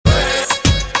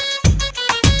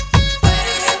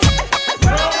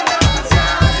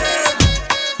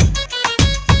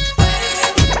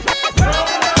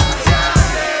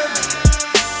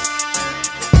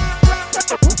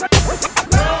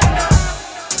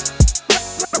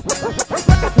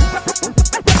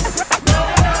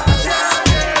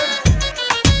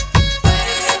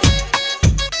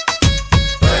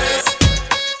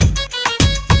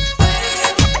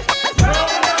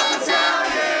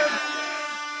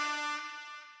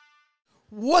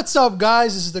What's up,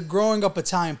 guys? This is the Growing Up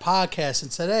Italian podcast, and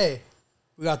today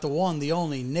we got the one, the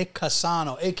only, Nick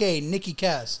Cassano, a.k.a. Nicky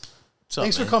Cass.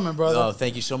 Thanks for coming, brother. Oh,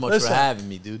 thank you so much for having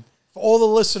me, dude. For all the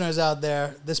listeners out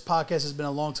there, this podcast has been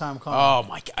a long time coming. Oh,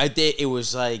 my God. It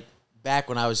was like back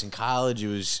when I was in college. It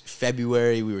was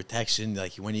February. We were texting,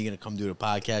 like, when are you going to come do the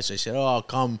podcast? I said, oh, I'll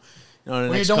come. You know,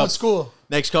 when you're done with school.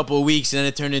 Next couple of weeks, and then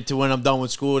it turned into when I'm done with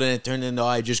school, then it turned into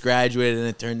I just graduated, and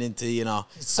it turned into, you know.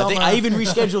 I think I even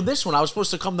rescheduled this one. I was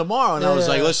supposed to come tomorrow, and I was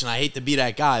like, listen, I hate to be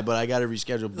that guy, but I got to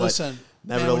reschedule. But listen,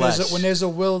 nevertheless. Man, when there's a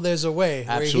will, there's a way.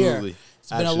 Absolutely. We're here. It's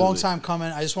been a long time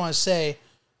coming. I just want to say,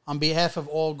 on behalf of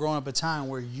all Growing Up Italian,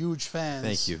 we're huge fans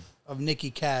Thank you. of Nicky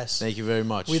Cass. Thank you very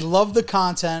much. We love the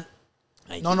content.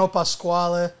 Thank Nonno you.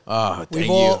 Pasquale. Oh, thank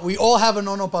you. We all have a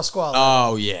Nonno Pasquale.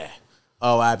 Oh, yeah.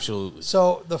 Oh, absolutely.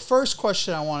 So the first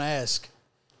question I want to ask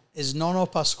is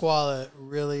Nonno Pasquale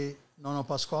really Nonno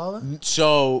Pasquale?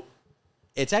 So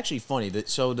it's actually funny.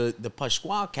 So the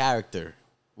Pasquale character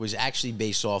was actually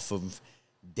based off of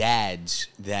dads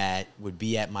that would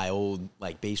be at my old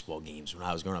baseball games when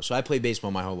I was growing up. So I played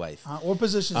baseball my whole life. What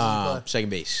positions did you play? Second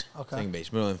base. Okay. Second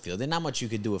base, middle infield. There's not much you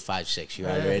could do at 5'6". You're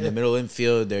either in the middle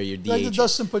infield, they're your DH. Like the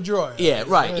Dustin Pedroia. Yeah,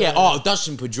 right. Yeah. Oh,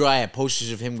 Dustin Pedroia. I had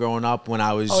posters of him growing up when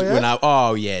I was dude,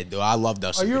 I love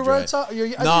Dustin. Are you Pedroia. a Red Sox? You're a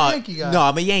Yankee guy. No,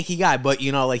 I'm a Yankee guy, but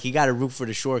you got to root for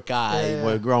the short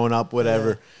guy. Growing up,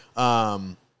 whatever. Yeah.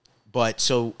 But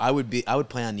so I would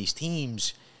play on these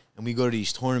teams. And we go to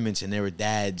these tournaments, and there were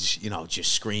dads,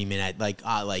 just screaming at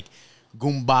Goomba,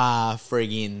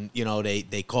 friggin',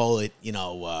 they call it, they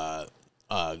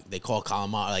call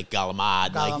Galamad,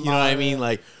 Galamad, you know what I mean? Yeah.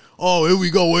 Like, oh, here we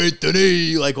go,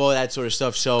 Anthony, all that sort of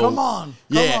stuff. So Come on.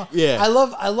 Yeah. I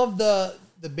love the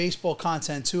baseball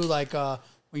content too,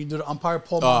 when you do the umpire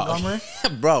Paul Montgomery.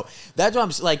 Bro, that's what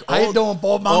I'm like. How you doing,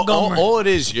 Paul Montgomery? All it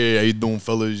is, how you doing,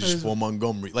 fellas? It's Paul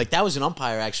Montgomery. That was an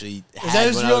umpire actually. Is that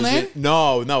his real name?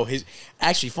 No.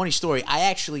 Actually, funny story. I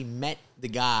actually met the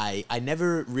guy. I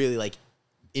never really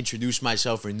introduced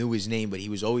myself or knew his name, but he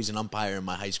was always an umpire in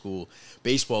my high school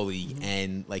baseball league.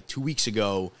 Mm-hmm. And 2 weeks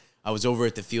ago, I was over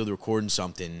at the field recording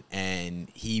something, and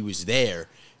he was there.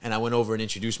 And I went over and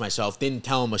introduced myself. Didn't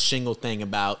tell him a single thing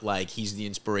about he's the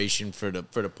inspiration for the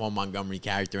Paul Montgomery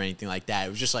character or anything like that.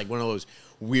 It was just one of those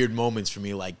weird moments for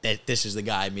me. That this is the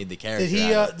guy who made the character. Did he?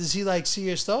 Does he see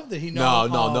your stuff? Did he know?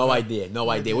 No idea.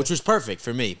 Which was perfect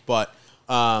for me. But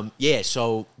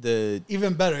so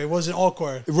even better. It wasn't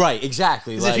awkward. Right,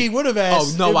 exactly. If he would have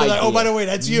asked, no idea. Oh, by the way,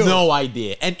 that's you. No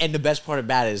idea. And the best part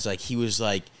about it is he was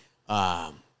I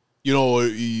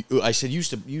said,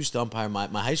 used to umpire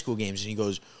my high school games, and he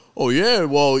goes, oh, yeah,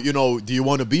 well, do you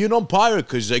want to be an umpire?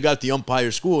 Because they got the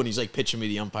umpire school, and he's pitching me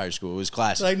the umpire school. It was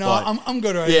classic. I'm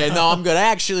good right now. Yeah, no, I'm good.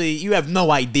 Actually, you have no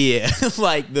idea,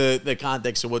 the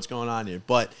context of what's going on here.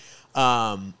 But,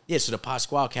 so the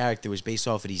Pasquale character was based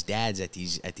off of these dads at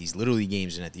these Little League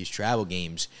games and at these travel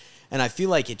games, and I feel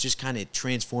like it just kind of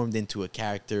transformed into a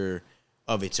character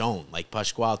of its own.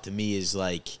 Pasquale, to me, is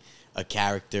a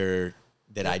character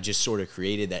that I just sort of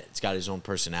created, that it's got his own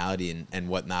personality and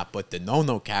whatnot. But the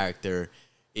Nonno character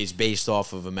is based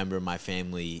off of a member of my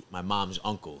family, my mom's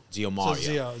uncle, Zio Mario.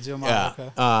 So Zio Mario,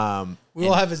 okay. We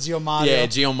all have a Zio Mario. Yeah,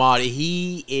 Zio Mario.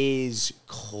 He is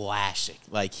classic.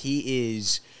 He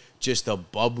is just a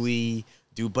bubbly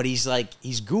dude, but he's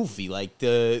goofy.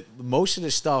 Most of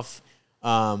the stuff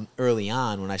early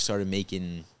on when I started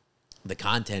making the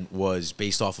content was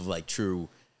based off of true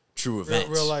events.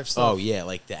 Real life stuff. Oh, yeah,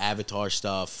 the Avatar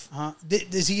stuff.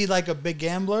 Is he a big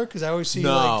gambler? Because I always see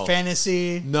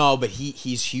fantasy. No, but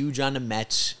he's huge on the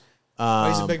Mets.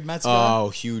 He's a big Mets guy? Oh,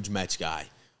 huge Mets guy.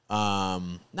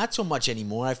 Not so much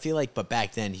anymore, I feel but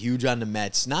back then, huge on the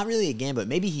Mets. Not really a gambler.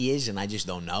 Maybe he is, and I just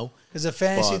don't know. Because the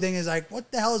fantasy thing is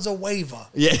what the hell is a waiver?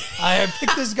 Yeah. I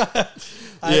picked this guy.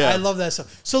 I love that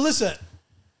stuff. So listen,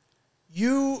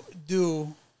 you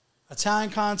do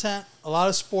Italian content, a lot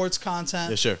of sports content,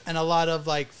 yes, sir, and a lot of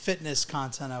fitness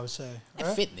content. I would say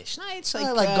right? Fitness. No, it's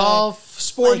golf,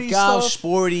 sporty stuff.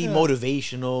 Sporty,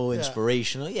 motivational,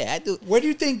 inspirational. Yeah, I do. Where do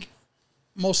you think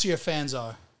most of your fans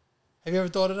are? Have you ever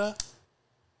thought of that?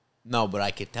 No, but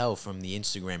I could tell from the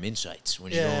Instagram insights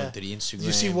when you go into the Instagram.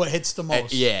 You see what hits the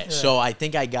most. Yeah. So I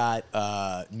think I got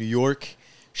New York,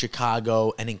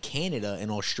 Chicago, and in Canada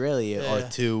and Australia are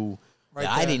two. Right,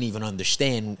 I didn't even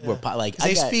understand.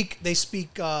 They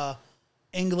speak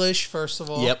English first of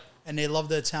all. Yep. And they love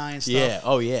the Italian stuff. Yeah.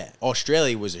 Oh yeah.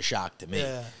 Australia was a shock to me.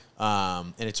 Yeah.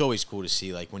 And it's always cool to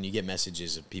see when you get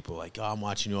messages of people oh, I'm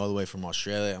watching you all the way from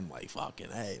Australia. I'm fucking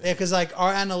hey. Man. Yeah, because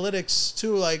our analytics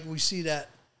too, we see that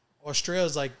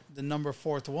Australia's the number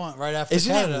 4th one right after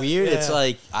Isn't Canada. That weird? Yeah. It's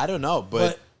I don't know,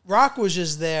 but Rock was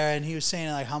just there, and he was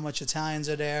saying like how much Italians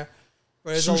are there.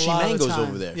 There's Sushi a lot Mango's of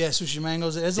over there. Yeah, Sushi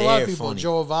Mango's. There's a lot of people. Funny.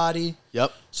 Joe Avati.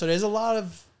 Yep. So there's a lot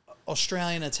of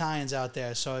Australian Italians out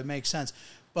there, so it makes sense.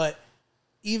 But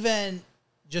even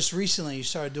just recently, you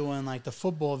started doing like the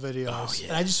football videos. Oh, yeah.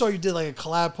 And I just saw you did like a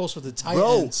collab post with the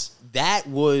Titans. Bro, that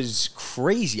was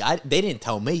crazy. They didn't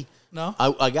tell me. No?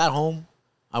 I got home.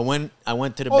 I went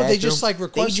to the bathroom. They just like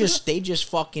requested They just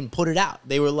fucking put it out.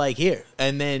 They were like, here.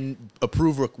 And then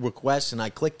approve request, and I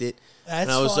clicked it. That's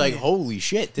and I was funny. like, holy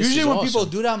shit, this Usually is when awesome. people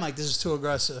do that, I'm like, this is too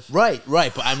aggressive. Right.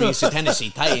 But I mean, it's the Tennessee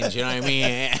Titans, you know what I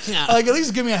mean? Like, at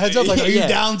least give me a heads up. Like, are you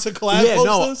down to collab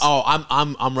post this? Oh,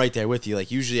 I'm right there with you.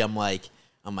 Like, usually I'm like,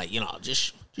 you know,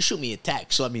 just shoot me a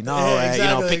text, let me know. Yeah, exactly,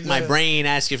 you know, pick my brain,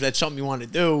 ask if that's something you want to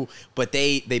do. But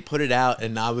they put it out,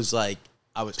 and I was like,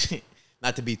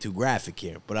 not to be too graphic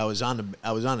here, but I was on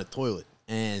the toilet,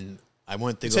 and I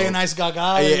went to Take go a nice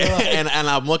gaga. yeah, Like, and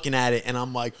I'm looking at it, and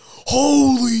I'm like,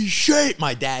 holy shit!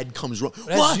 My dad comes running.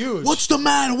 That's huge. What's the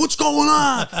matter? What's going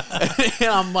on? And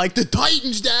I'm like, the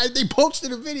Titans, Dad. They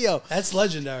posted a video. That's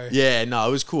legendary. Yeah, no,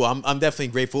 it was cool. I'm definitely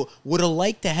grateful. Would have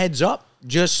liked the heads up,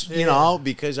 just you know,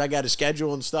 because I got a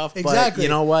schedule and stuff. Exactly. But you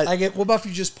know what? What about if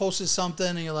you just posted something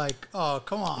and you're like, oh,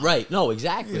 come on. Right. No,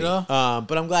 exactly. You know?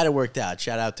 But I'm glad it worked out.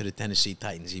 Shout out to the Tennessee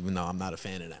Titans, even though I'm not a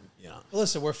fan of them. You know.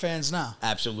 Listen, we're fans now.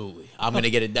 Absolutely. I'm gonna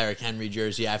get a Derrick Henry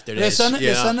jersey after this.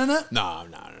 They're sending it? No.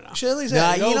 Should at least you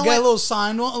know get what? a little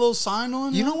sign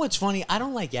on. You know what's funny? I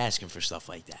don't like asking for stuff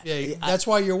like that. Yeah, that's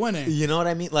why you're winning. You know what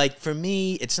I mean? Like for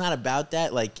me, it's not about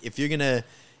that. Like if you're gonna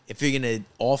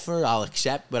offer, I'll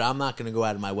accept, but I'm not gonna go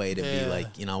out of my way to be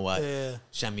like, you know what?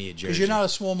 Send me a jersey. Because you're not a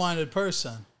small-minded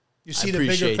person. You see the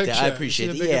bigger picture. That. I appreciate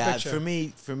that. Yeah, picture. For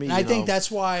me. And I think that's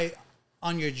why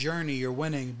on your journey you're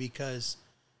winning, because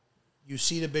you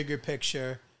see the bigger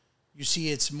picture. You see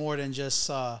it's more than just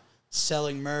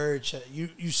selling merch.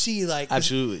 You see like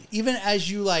absolutely. Even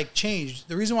as you like change.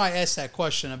 The reason why I asked that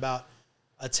question about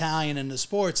Italian and the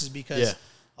sports is because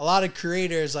a lot of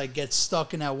creators like get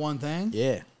stuck in that one thing.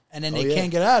 Yeah. And then they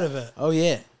can't get out of it. Oh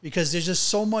yeah. Because there's just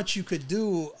so much you could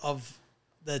do of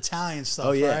the Italian stuff,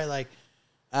 right? Like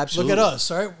absolutely. Look at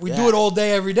us, right? We do it all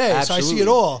day, every day. Absolutely. So I see it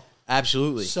all.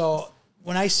 Absolutely. So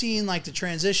when I seen like the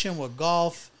transition with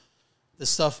golf, the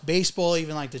stuff, baseball,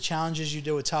 even like the challenges you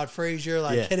did with Todd Frazier,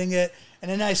 like hitting it. And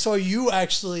then I saw you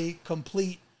actually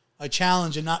complete a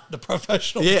challenge and not the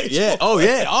professional baseball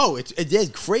player. Oh, it's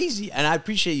crazy. And I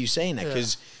appreciate you saying that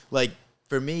because, like,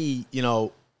 for me, you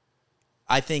know,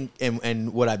 I think,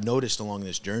 and what I've noticed along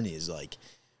this journey is, like,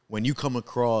 when you come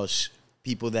across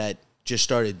people that just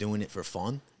started doing it for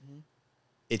fun,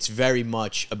 it's very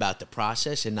much about the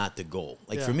process and not the goal.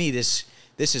 Like, for me, this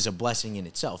is a blessing in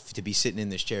itself to be sitting in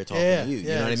this chair talking to you. You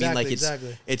know what I mean? Like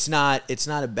it's not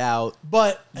about.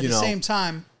 But at the same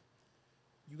time,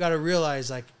 you got to realize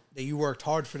like that you worked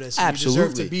hard for this. And absolutely. You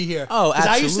deserve to be here. Oh, absolutely.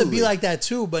 I used to be like that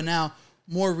too, but now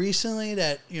more recently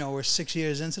that we're 6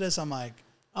 years into this, I'm like,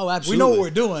 oh, absolutely. We know what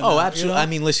we're doing. Oh, now, absolutely. I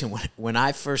mean, listen, when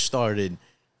I first started,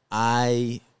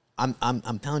 I'm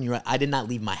telling you, I did not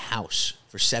leave my house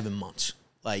for 7 months.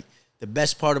 Like the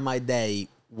best part of my day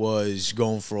was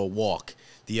going for a walk.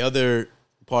 The other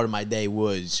part of my day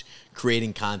was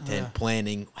creating content,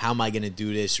 planning. How am I going to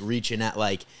do this? Reaching out,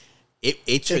 like it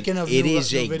is a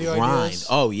grind. Ideas.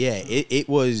 Oh yeah, it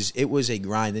was a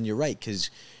grind, and you're right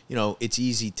because it's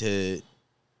easy to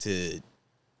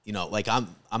like I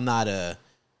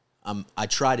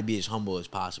try to be as humble as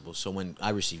possible. So when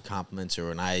I receive compliments or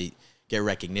when I get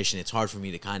recognition, it's hard for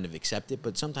me to kind of accept it.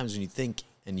 But sometimes when you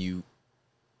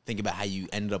think about how you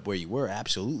ended up where you were,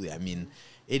 absolutely. I mean,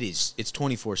 it's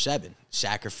 24/7.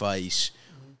 Sacrifice,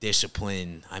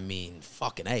 discipline. I mean,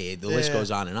 fucking hey, the list goes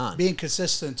on and on. Being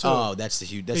consistent too. Oh, that's the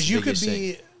huge. Because you could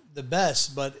be the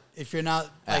best, but if you're not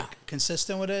like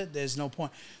consistent with it, there's no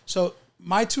point. So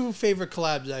my two favorite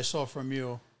collabs I saw from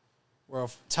you were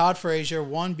Todd Frazier.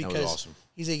 One because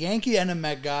he's a Yankee and a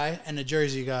Met guy and a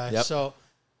Jersey guy. Yep. So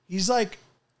he's like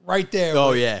right there.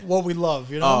 Oh, with what we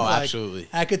love, Oh, like, absolutely.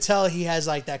 I could tell he has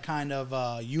like that kind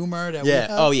of humor that we have.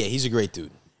 Oh, yeah. He's a great dude.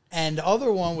 And the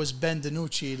other one was Ben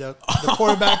DiNucci, the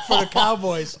quarterback for the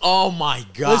Cowboys. Oh, my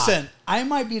God. Listen, I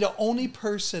might be the only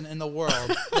person in the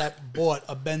world that bought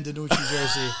a Ben DiNucci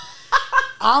jersey.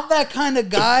 I'm that kind of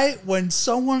guy when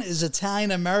someone is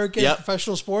Italian-American in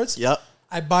professional sports. Yep.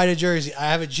 I buy the jersey. I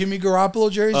have a Jimmy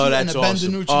Garoppolo jersey and a Ben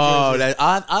DiNucci jersey.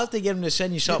 I'll have to get him to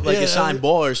send you something like a signed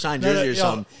ball or a signed jersey or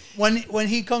something. When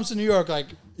he comes to New York,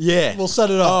 we'll set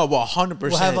it up. Oh, well, 100%.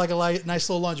 We'll have like a nice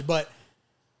little lunch. But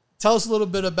tell us a little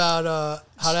bit about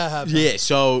how that happened. Yeah,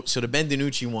 so the Ben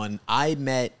DiNucci one, I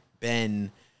met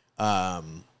Ben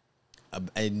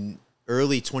in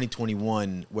early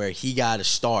 2021 where he got a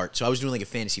start. So I was doing like a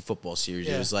fantasy football series.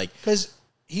 Yeah. It was like because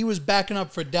he was backing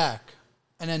up for Dak,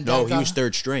 and then no, Dak he was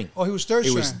third string. Oh, he was third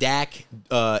string. It was Dak,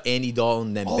 Andy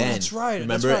Dalton, then Oh, Ben. that's right.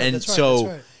 Remember? That's right, and that's right, so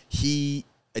that's right. he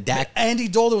Dak. Andy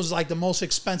Dalton was like the most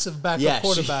expensive backup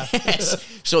quarterback. Yes.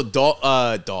 So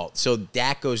So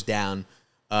Dak goes down.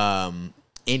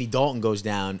 Andy Dalton goes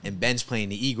down, and Ben's playing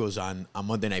the Eagles on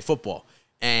Monday Night Football,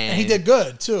 and he did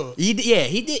good too. He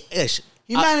did. Listen,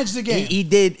 he managed the game. He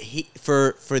did.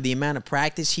 For the amount of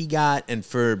practice he got, and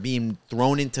for being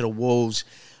thrown into the wolves,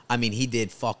 I mean, he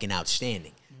did fucking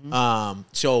outstanding. Mm-hmm.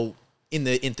 So in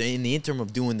the interim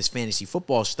of doing this fantasy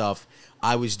football stuff,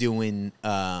 I was doing.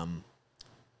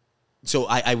 So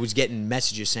I was getting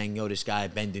messages saying, yo, this guy,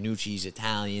 Ben DiNucci's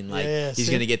Italian. Like, he's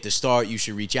going to get the start. You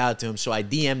should reach out to him. So I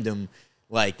DM'd him,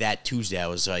 like, that Tuesday. I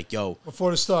was like, yo. Before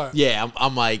the start. Yeah,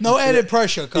 I'm like. No added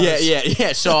pressure.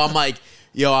 Yeah. So I'm like,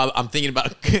 yo, I'm thinking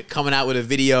about coming out with a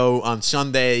video on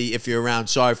Sunday. If you're around,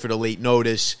 sorry for the late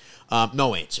notice.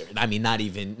 No answer. I mean, not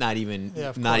even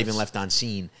left on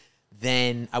scene.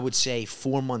 Then I would say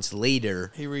 4 months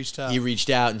later. He reached out. He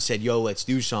reached out and said, yo, let's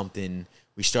do something.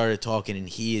 We started talking, and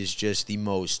he is just the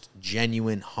most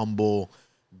genuine, humble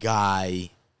guy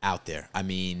out there. I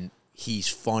mean, he's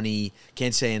funny.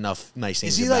 Can't say enough nice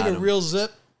things about him. Is he like a real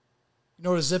Zip? You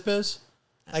know what a Zip is?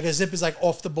 Like a Zip is like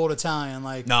off the boat Italian.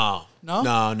 Like No.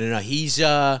 He's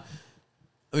let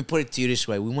me put it to you this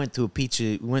way. We went to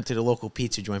the local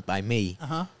pizza joint by me,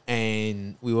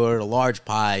 and we ordered a large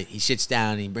pie. He sits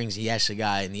down, and he asks the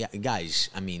guy, and the guy's,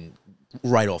 I mean,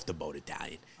 right off the boat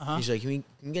Italian. He's like, can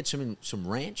we get some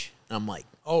ranch? And I'm like,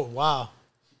 oh, wow.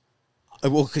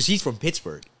 Well, because he's from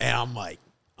Pittsburgh. And I'm like,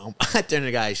 I turn to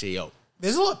the guy and say, yo.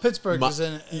 There's a lot of Pittsburghers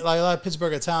like a lot of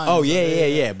Pittsburgh Italians. Oh,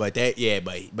 yeah. But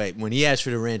when he asked for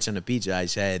the ranch on the pizza, I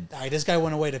said. All right, this guy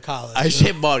went away to college. I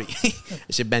said, buddy.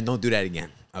 I said, Ben, don't do that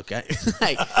again. Okay?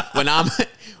 Like,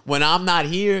 when I'm not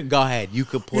here, go ahead. You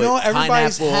could put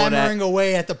everybody's hammering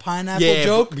away at the pineapple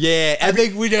joke. Yeah. I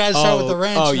think we got to start with the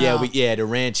ranch now. Yeah, the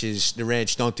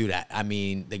ranch, don't do that. I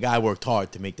mean, the guy worked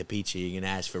hard to make the pizza. You're going to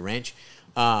ask for ranch.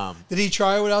 Did he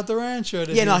try it without the ranch? Or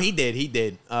no, he did. He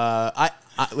did.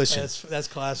 Listen. That's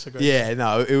classic. Right yeah,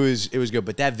 no, it was good.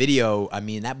 But that video, I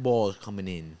mean, that ball is coming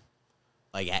in.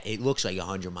 Like, it looks like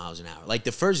 100 miles an hour. Like,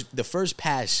 the first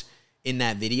pass in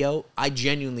that video, I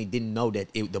genuinely didn't know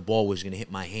that the ball was going to hit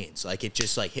my hands. Like, it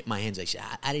just, like, hit my hands. Like,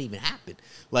 I didn't even happen.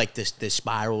 Like, the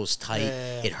spiral is tight.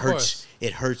 Yeah, it hurts.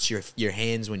 It hurts your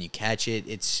hands when you catch it.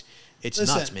 It's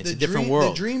nuts, man. It's a different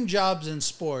world. The dream jobs in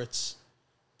sports,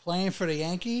 playing for the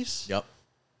Yankees. Yep.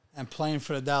 And playing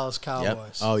for the Dallas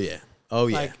Cowboys. Yep. Oh,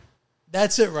 yeah. Like,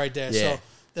 that's it right there. Yeah. So,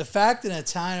 the fact that an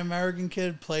Italian-American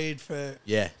kid played for...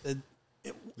 Yeah.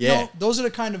 Those are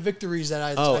the kind of victories that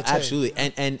I take. Absolutely.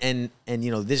 And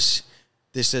this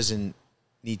doesn't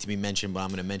need to be mentioned, but I'm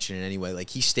going to mention it anyway. Like,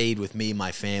 he stayed with me,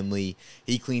 my family.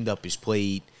 He cleaned up his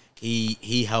plate.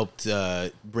 He helped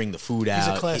bring the food out.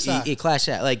 He's a class act. He class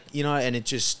act. Like, and it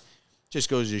just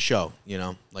goes to show,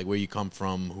 like where you come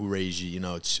from, who raised you,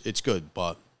 it's good.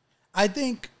 But I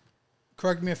think,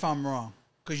 correct me if I'm wrong,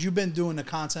 because you've been doing the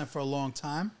content for a long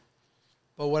time,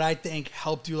 but what I think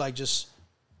helped you, like, just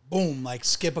boom, like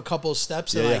skip a couple of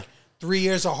steps and like 3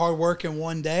 years of hard work in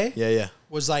one day.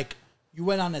 Was like you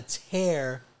went on a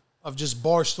tear of just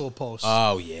Barstool posts.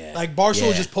 Oh yeah, like Barstool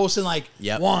was just posting like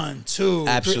 1, 2,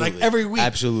 3, like every week.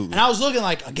 Absolutely, and I was looking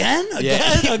like again.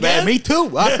 Man, me too.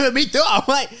 Me too. I'm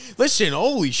like, listen,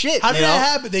 holy shit. How did that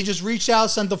happen? They just reached out,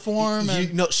 sent the form.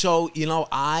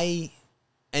 I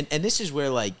this is where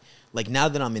like now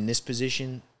that I'm in this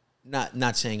position.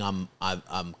 Not saying I'm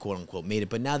quote unquote made it,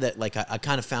 but now that like I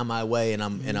kind of found my way and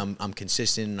I'm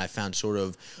consistent and I found sort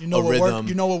of a rhythm.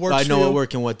 You know what works. I know what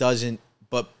works and what doesn't.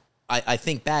 But I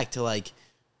think back to like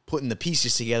putting the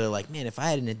pieces together. Like, man, if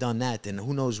I hadn't have done that, then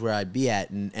who knows where I'd be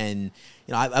at. And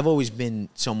I've always been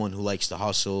someone who likes to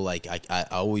hustle. Like I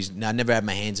never had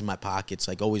my hands in my pockets.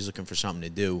 Like always looking for something to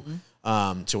do.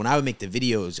 So when I would make the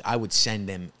videos, I would send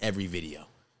them every video.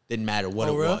 Didn't matter what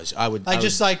it was. I would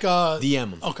DM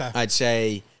them. Okay. I'd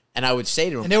say, and I would say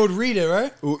to them, and they would read it,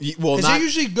 right? Well, because they're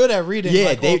usually good at reading. Yeah,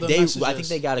 like, they. I think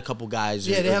they got a couple guys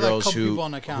or girls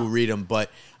who read them.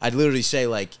 But I'd literally say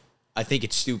like, I think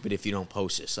it's stupid if you don't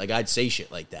post this. Like I'd say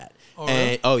shit like that. Oh,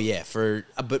 really?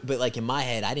 But like in my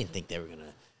head, I didn't think they were gonna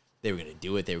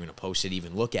do it. They were gonna post it,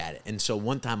 even look at it. And so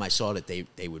one time I saw that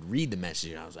they would read the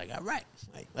message, and I was like, all right,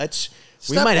 like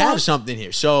we might have something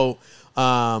here. So.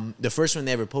 The first one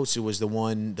they ever posted was the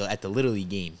one at the Little League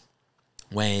game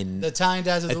when the Italian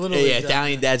dads at the Little League.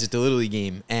 Italian dads at the Little League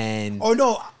game, and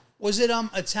no, Was it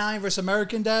Italian versus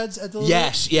American dads at the?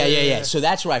 Yes, yeah. So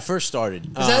that's where I first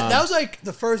started. That was like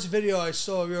the first video I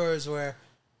saw of yours where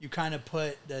you kind of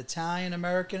put the Italian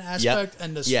American aspect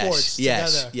and the sports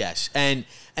together. Yes, and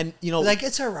you know, like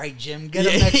it's all right, Jim. Get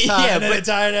him next time. Yeah, but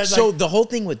Italian, so the whole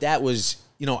thing with that was,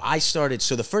 you know, I started.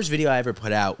 So the first video I ever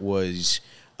put out was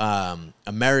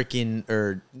American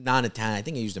or non-Italian. I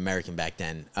think I used American back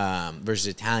then versus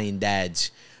Italian dads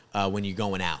when you're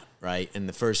going out, right? And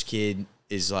the first kid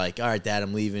is like, all right, Dad,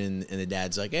 I'm leaving. And the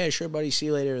dad's like, yeah, sure, buddy, see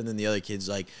you later. And then the other kid's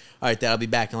like, all right, Dad, I'll be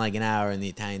back in like an hour. And the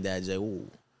Italian dad's like, ooh,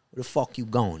 where the fuck you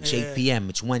going? It's 8 p.m.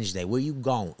 It's Wednesday. Where you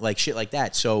going? Like shit like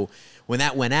that. So when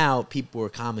that went out, people were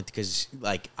commenting because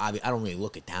like I don't really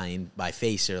look Italian by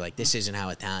face. They're like, this isn't how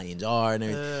Italians are.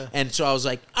 And so I was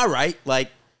like, all right,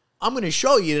 like I'm going to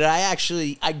show you that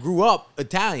I grew up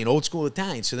Italian, old school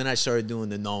Italian. So then I started doing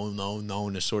the no,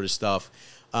 and the sort of stuff.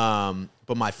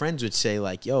 But my friends would say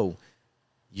like, yo,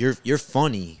 you're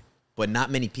funny, but not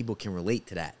many people can relate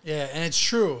to that. Yeah, and it's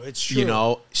true. It's true. You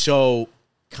know, so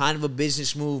kind of a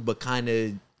business move, but kind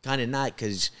of not,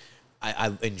 because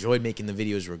I enjoyed making the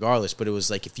videos regardless. But it was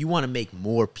like, if you want to make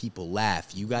more people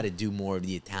laugh, you got to do more of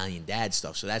the Italian dad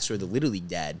stuff. So that's where the Little League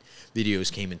dad videos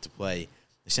came into play.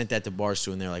 I sent that to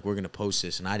Barstool, and they're like, we're going to post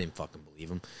this. And I didn't fucking believe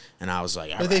them. And I was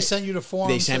like, all right. They sent you the form?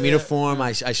 They sent me the form.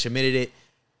 I submitted it.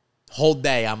 Whole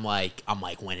day, I'm like,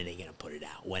 when are they going to put it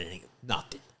out? When are they?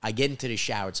 Nothing. I get into the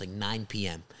shower. It's like 9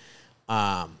 p.m.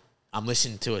 I'm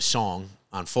listening to a song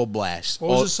on full blast.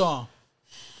 What was the song?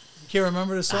 You can't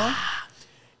remember the song?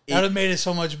 That would have made it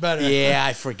so much better. Yeah,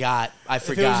 I forgot. If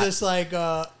it was just like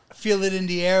 "Feel It in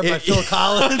the Air" by Phil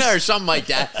Collins or something like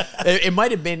that. It might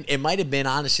have been. It might have been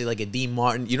honestly like a Dean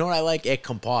Martin. You know what I like? "E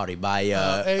Compare" by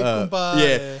Compare.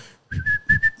 Yeah,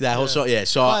 that whole song. Yeah,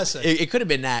 so it could have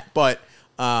been that, but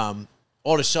all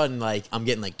of a sudden, like I'm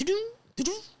getting like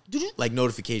like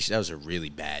notification. That was a really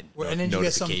bad and then you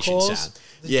get some notification calls? sound.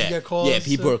 Did you get calls? Yeah,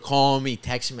 people are calling me,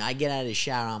 texting me. I get out of the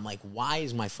shower. I'm like, why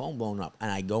is my phone blowing up? And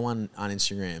I go on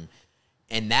Instagram,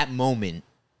 and that moment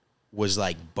was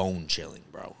like bone chilling,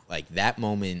 bro. Like that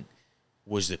moment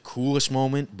was the coolest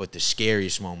moment, but the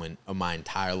scariest moment of my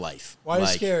entire life. Why the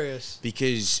like, scariest?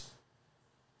 Because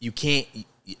you can't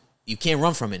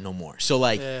run from it no more. So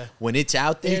like when it's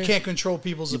out there, you can't control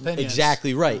people's opinions.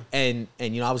 Exactly right. And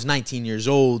you know, I was 19 years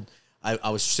old. I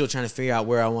was still trying to figure out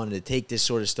where I wanted to take this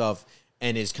sort of stuff.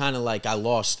 And it's kind of like I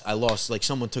lost, like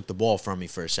someone took the ball from me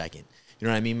for a second. You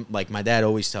know what I mean? Like my dad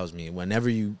always tells me, whenever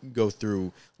you go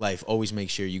through life, always make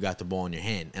sure you got the ball in your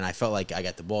hand. And I felt like I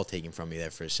got the ball taken from me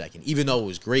there for a second. Even though it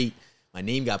was great, my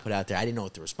name got put out there, I didn't know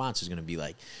what the response was going to be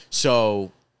like.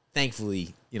 So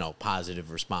thankfully, you know, positive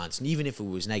response. And even if it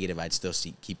was negative, I'd still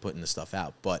keep putting the stuff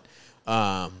out. But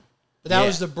that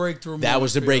was the breakthrough moment. That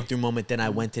was the breakthrough moment. Then I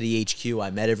went to the HQ. I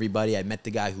met everybody. I met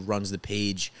the guy who runs the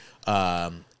page.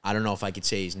 I don't know if I could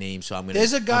say his name, so I'm going to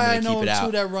There's a guy I know,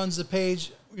 too, that runs the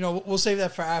page. You know, we'll save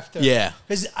that for after. Yeah.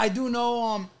 Because I do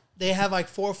know they have like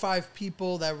 4 or 5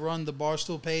 people that run the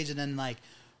Barstool page, and then like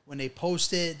when they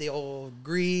post it, they all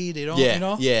agree. They don't, you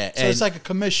know? Yeah. So it's like a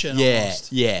commission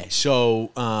almost. Yeah.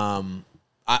 So,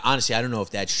 honestly, I don't know if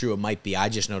that's true. It might be. I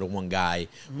just know the one guy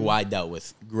who I dealt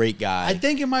with. Great guy. I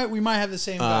think we might have the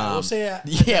same guy. We'll say at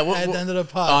the end of the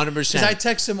pod. 100%. Because I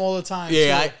text him all the time.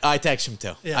 Yeah, too. I text him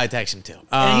too. Yeah. I text him too.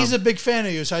 And he's a big fan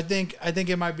of you, so I think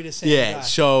it might be the same guy. Yeah,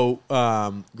 so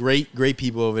great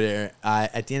people over there.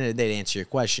 At the end of the day, to answer your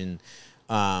question,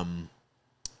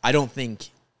 I don't think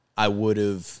I would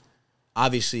have.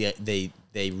 Obviously,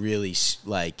 they really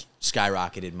like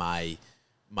skyrocketed my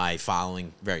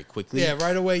following very quickly. Yeah,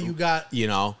 right away you got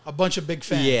a bunch of big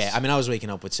fans. Yeah, I mean I was waking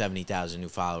up with 70,000 new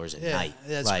followers at night.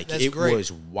 That's it great.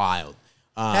 Was wild.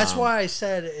 That's why I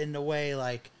said in a way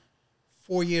like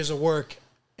 4 years of work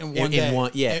in one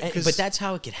day. But that's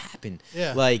how it could happen.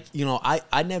 Yeah, like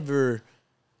I never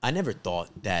thought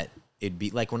that it'd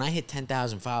be like when I hit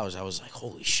 10,000 followers, I was like,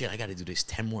 holy shit, I got to do this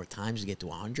 10 more times to get to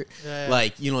 100. Yeah.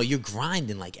 Like you're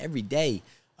grinding like every day.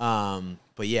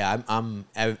 But yeah, I'm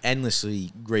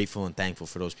endlessly grateful and thankful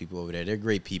for those people over there. They're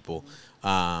great people,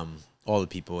 all the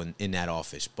people in that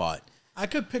office. But I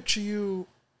could picture you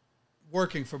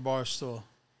working for Barstool.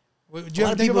 Would you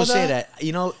ever think about say that?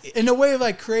 You know, in a way of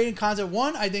like creating content.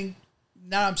 One, I think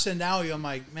now I'm sitting down with you, I'm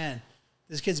like, man,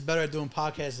 this kid's better at doing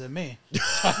podcasts than me.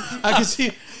 I can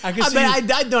see.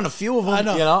 I've done a few of them. I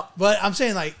know. You know, but I'm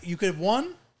saying like you could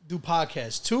 1, do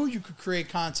podcasts. 2, you could create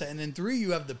content, and then 3,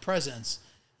 you have the presence.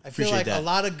 I feel Appreciate like that. a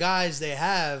lot of guys they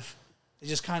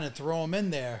just kind of throw them in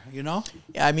there, you know?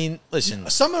 Yeah, I mean, listen.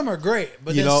 Some of them are great,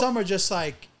 but then some are just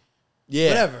like,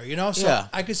 whatever, you know? So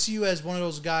I could see you as one of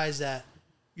those guys that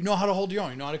you know how to hold your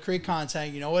own. You know how to create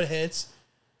content. You know what hits.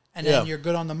 and then you're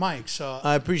good on the mic. So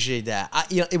I appreciate that.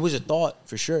 It was a thought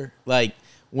for sure. Like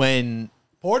when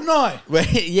Portnoy.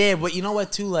 Yeah, but you know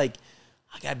what too? Like,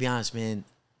 I gotta be honest, man.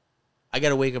 I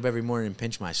gotta wake up every morning and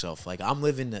pinch myself. Like, I'm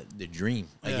living the dream.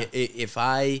 Like, if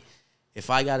I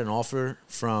got an offer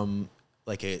from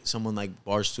like someone like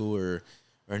Barstool or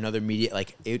another media,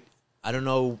 like I don't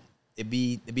know, it'd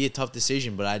be a tough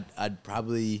decision, but I'd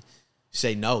probably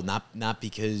say no, not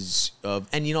because of,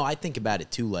 and I think about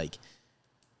it too, like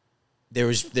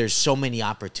there's so many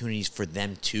opportunities for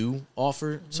them to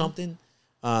offer something,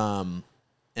 and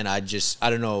I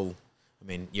don't know. I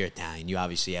mean, you're Italian, you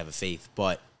obviously have a faith,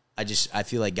 but I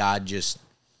feel like God just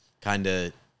kind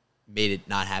of made it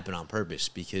not happen on purpose,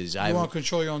 because I want to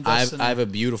control your own destiny. I have a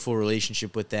beautiful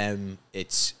relationship with them.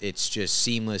 It's just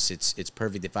seamless. It's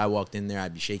perfect. If I walked in there,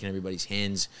 I'd be shaking everybody's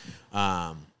hands.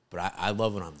 But I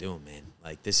love what I'm doing, man.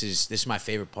 Like, this is my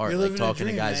favorite part. Like, talking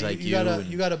to guys like you.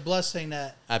 You got a blessing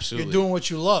that absolutely you're doing what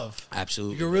you love.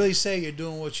 Absolutely. You can really say you're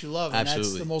doing what you love, and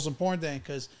absolutely. that's the most important thing,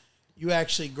 because you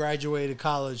actually graduated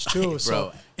college too. So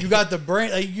Bro. You got the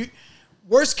brain. Like,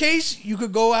 worst case, you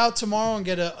could go out tomorrow and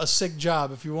get a sick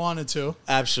job if you wanted to.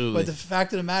 Absolutely. But the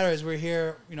fact of the matter is, we're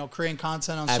here, creating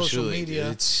content on social media.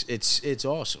 It's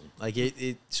awesome. Like,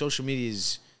 social media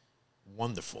is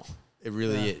wonderful. It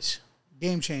really is.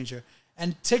 Game changer.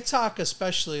 And TikTok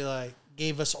especially, like,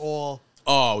 gave us all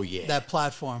that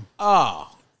platform.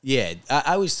 Oh, yeah.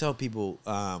 I always tell people,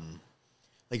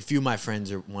 like, a few of my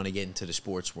friends want to get into the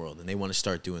sports world, and they want to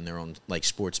start doing their own, like,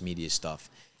 sports media stuff.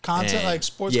 Content, like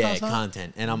sports content? Yeah,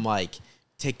 content. And I'm like,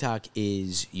 TikTok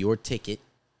is your ticket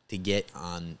to get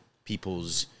on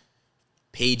people's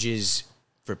pages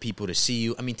for people to see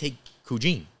you. I mean, take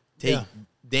Kujin. Take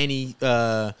Danny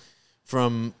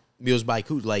from Meals by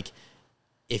Kuj. Like,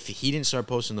 if he didn't start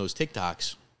posting those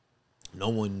TikToks, no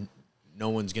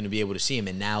one's going to be able to see him.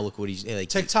 And now look what he's like.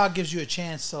 TikTok gives you a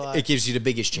chance to, like, it gives you the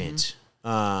biggest chance.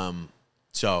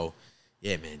 So,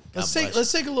 yeah, man. Let's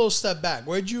take a little step back.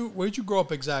 Where'd you grow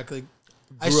up exactly?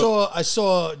 I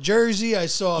saw Jersey. I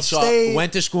saw Upstate.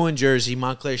 Went to school in Jersey.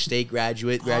 Montclair State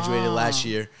graduated last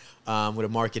year with a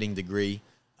marketing degree.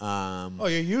 You're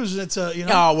using it to,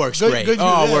 Oh, it works great. It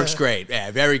works great.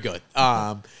 Yeah, very good.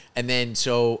 And then,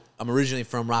 so I'm originally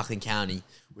from Rockland County,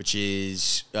 which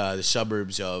is the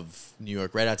suburbs of New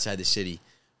York, right outside the city.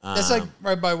 That's like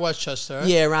right by Westchester, right?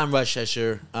 Yeah, around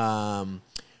Westchester.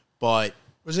 But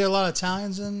was there a lot of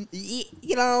Italians in?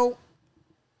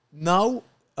 No.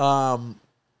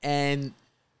 And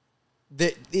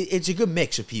it's a good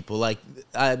mix of people. Like,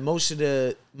 most of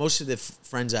the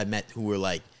friends I met who were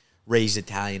like raised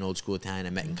Italian, old school Italian, I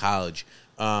met in college.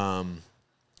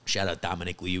 Shout out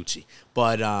Dominic Liuzzi.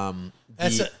 But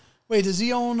wait, does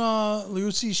he own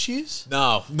Liuzzi's Cheese?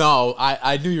 No.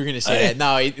 I knew you were gonna say that.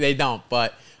 No, they don't.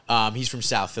 But he's from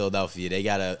South Philadelphia. They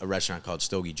got a restaurant called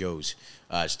Stogie Joe's.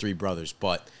 It's three brothers.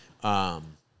 But so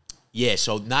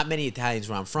not many Italians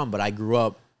where I'm from. But I grew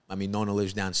up. I mean, Nona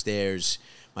lives downstairs.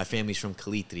 My family's from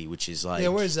Calitri, which is like... Yeah,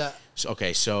 where's that?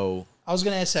 So... I was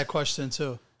going to ask that question,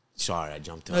 too. Sorry, I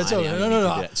jumped in.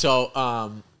 No.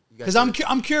 So, because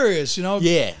I'm curious,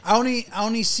 Yeah. I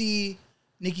only see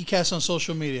Nicky Cass on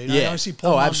social media. I only see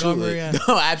Paul absolutely. Montgomery.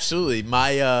 No, absolutely.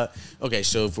 My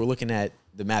so if we're looking at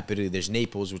the map of Italy, there's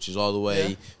Naples, which is all the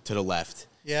way to the left.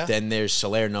 Yeah. Then there's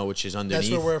Salerno, which is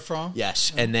underneath. That's where we're from?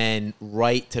 Yes. And then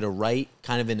right to the right,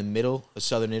 kind of in the middle of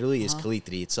southern Italy, is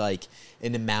Calitri. It's like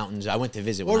in the mountains. I went to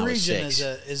visit when I was 6. What region is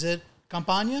it? Is it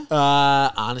Campania?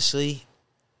 Honestly,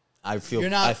 I feel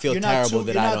terrible that I don't know.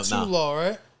 You're not too low,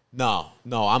 right? No.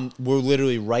 We're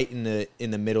literally right in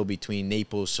the middle between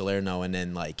Naples, Salerno, and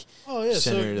then like. Oh yeah,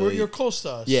 so you're close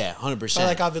to us. Yeah, 100%.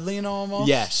 Like Avellino almost.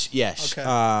 Yes. Okay.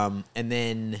 And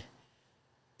then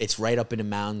it's right up in the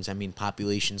mountains. I mean,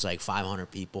 population's like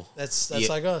 500 people. That's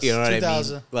like us. You know what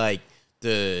 2000. I mean? Like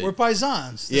we're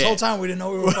paisans. This whole time we didn't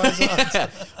know we were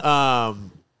paisans.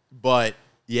 But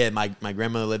yeah, my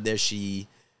grandmother lived there. She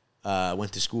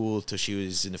went to school till she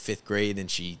was in the 5th grade, and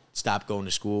she stopped going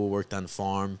to school, worked on the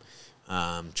farm,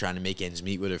 trying to make ends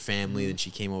meet with her family. Then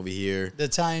she came over here. The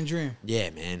Italian dream.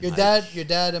 Yeah, man. Your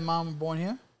dad and mom were born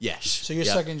here? Yes. So you're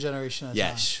second generation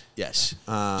Italian. Yes.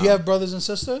 Do you have brothers and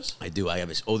sisters? I do. I have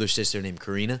this older sister named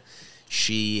Karina.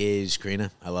 Karina,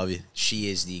 I love you.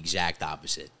 She is the exact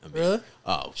opposite of me. Really?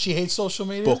 Oh. She hates social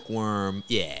media? Bookworm.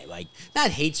 Yeah, like, not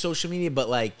hate social media, but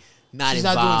like, not She's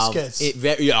involved. Not doing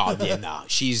skits. No.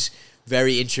 She's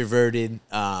very introverted.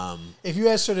 If you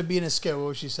asked her to be in a skit, what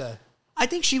would she say? I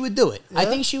think she would do it. Yeah? I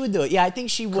think she would do it. Yeah, I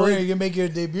think she would. Karina, you can make your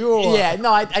debut or what? Yeah,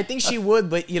 no, I think she would,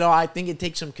 but, I think it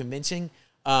takes some convincing.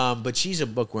 But she's a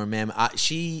bookworm, man.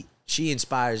 She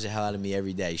inspires the hell out of me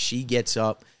every day. She gets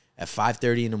up at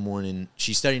 5:30 in the morning.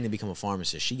 She's studying to become a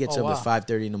pharmacist. She gets up at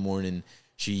 5:30 in the morning.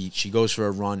 She goes for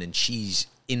a run, and she's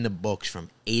in the books from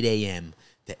 8 a.m.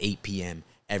 to 8 p.m.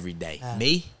 every day.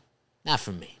 Me? Not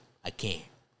for me. I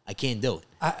can't do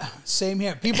it. Same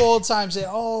here. People all the time say,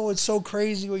 "Oh, it's so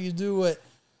crazy what you do at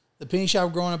the paint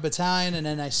shop growing up battalion," and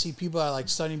then I see people that are like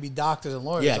studying to be doctors and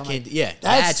lawyers. Yeah, I'm like,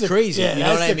 that's crazy. Yeah, you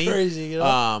know what I mean? Crazy, you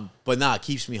know? But nah, it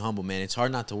keeps me humble, man. It's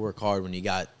hard not to work hard when you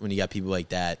got people like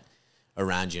that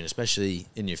around you, and especially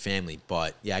in your family.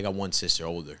 But yeah, I got one sister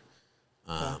older.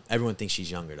 Everyone thinks she's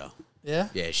younger though. Yeah?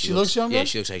 Yeah, she looks younger? Yeah,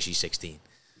 she looks like she's 16.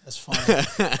 That's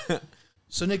funny.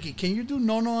 So, Nicky, can you do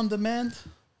no-no on demand?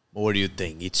 What do you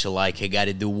think? It's like I got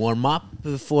to do warm-up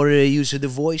before the use of the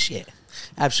voice? Yeah,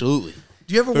 absolutely.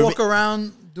 Do you ever walk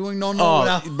around doing no-no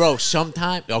without... Bro,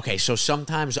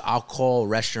 sometimes I'll call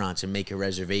restaurants and make a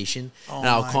reservation, and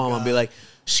I'll call them and be like,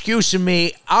 excuse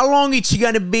me, how long it's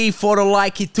going to be for the,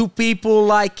 like, 2 people,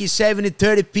 like,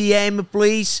 7:30 p.m.,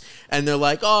 please? And they're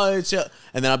like, oh, it's a...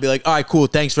 And then I'll be like, all right, cool,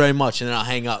 thanks very much. And then I'll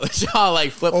hang up. So I'll,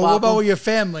 like, flip-flop. Or what about with your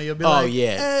family? You'll be like,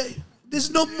 yeah. Hey,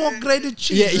 there's no more grated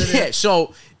cheese. Yeah.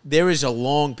 So there is a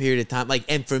long period of time. Like,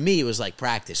 and for me, it was like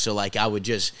practice. So, like, I would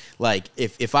just, like,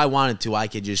 if I wanted to, I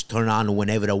could just turn on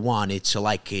whenever I want. It's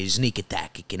like a sneak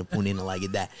attack. I can put in like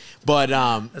that. But,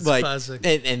 that's like, classic.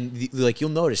 And, like, you'll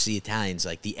notice the Italians,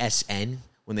 like, the SN,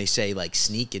 when they say, like,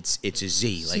 sneak, it's a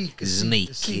Z. Like,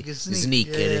 sneak.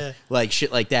 Yeah. Like,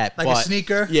 shit like that. Like a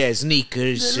sneaker? Yeah,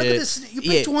 sneakers. Look at this. You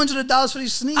paid $200 for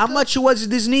these sneakers? How much was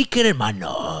the sneaker?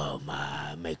 No,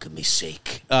 making me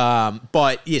sick.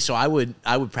 But yeah, so I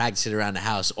would practice it around the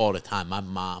house all the time. My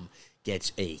mom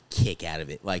gets a kick out of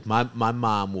it. Like my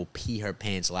mom will pee her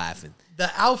pants laughing.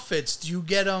 The outfits, do you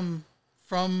get them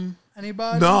from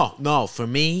anybody? No. For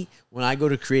me, when I go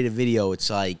to create a video,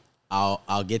 it's like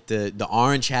I'll get the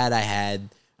orange hat I had.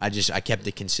 I kept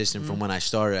it consistent from when I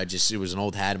started. It was an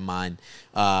old hat of mine.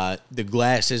 The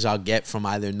glasses I'll get from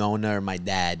either Nona or my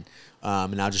dad.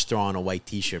 And I'll just throw on a white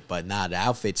T-shirt. But nah, the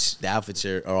outfits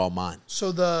are all mine.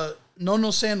 So the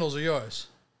no sandals are yours?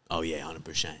 Oh, yeah,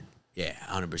 100%. Yeah,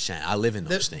 100%. I live in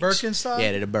those things. Birkenstock?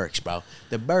 Yeah, they're the Birks, bro.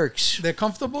 The Birks. They're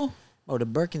comfortable? Oh, the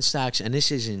Birkenstocks, and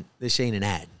this ain't an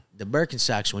ad. The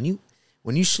Birkenstocks,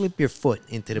 when you slip your foot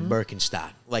into the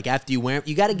Birkenstock, like after you wear them,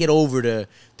 you got to get over the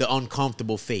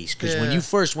uncomfortable face. Because when you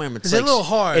first wear them, it's like, a little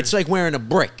hard. It's like wearing a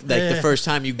brick, like the first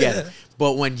time you get it.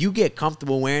 But when you get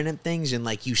comfortable wearing them things and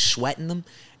like you sweating them,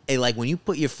 like when you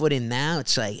put your foot in now,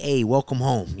 it's like, hey, welcome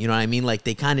home. You know what I mean? Like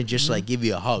they kind of just like give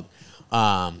you a hug.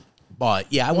 But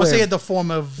yeah, once they get the form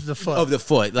of the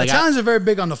foot. Like Italians are very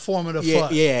big on the form of the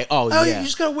foot. Yeah. Oh, yeah. You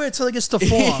just gotta wear it till it gets the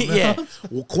form. Yeah.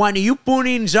 When you put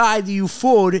inside your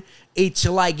foot, it's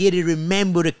like it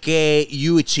remember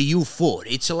it's your foot.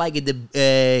 It's like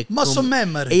the muscle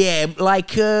memory. Yeah,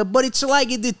 like but it's like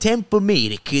the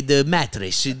Tempur-Medic, the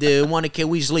mattress, the one that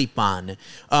we sleep on.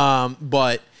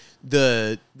 But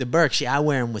the Birks, I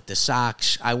wear them with the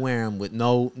socks. I wear them with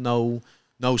no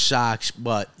socks.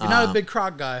 But you're not a big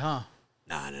Croc guy, huh?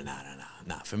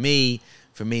 Nah. For me,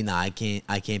 nah. I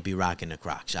can't be rocking the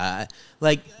Crocs.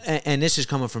 And this is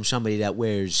coming from somebody that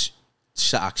wears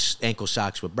socks, ankle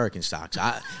socks with Birkenstocks.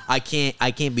 I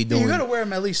can't be doing. You gotta wear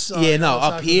them at least.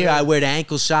 Up here I wear the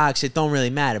ankle socks. It don't really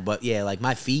matter. But yeah, like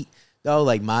my feet though,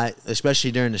 like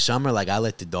especially during the summer, like I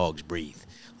let the dogs breathe.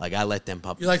 Like I let them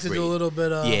puppies. You like to breathe. do a little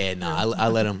bit. I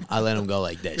let them go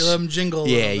like this. You let them jingle.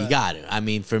 You got it. I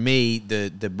mean, for me,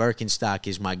 the Birkenstock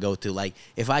is my go-to. Like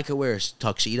if I could wear a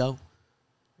tuxedo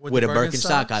with a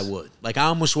Birkenstock, I would. Like I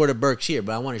almost wore the Birks here,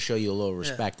 but I want to show you a little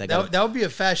respect. Yeah. That would be a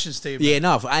fashion statement. Yeah,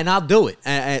 no, and I'll do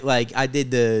it. Like I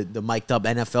did the mic'd up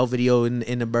NFL video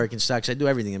in the Birkenstocks. I do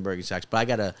everything in Birkenstocks, but I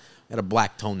got a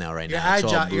black toenail right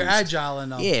now. You're agile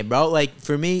enough. Yeah, bro. Like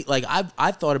for me, like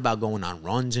I've thought about going on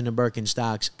runs in the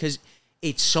Birkenstocks because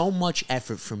it's so much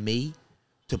effort for me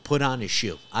to put on a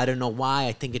shoe. I don't know why.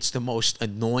 I think it's the most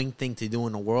annoying thing to do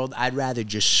in the world. I'd rather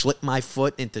just slip my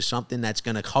foot into something that's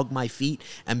gonna hug my feet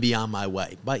and be on my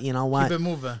way. But you know what? Keep it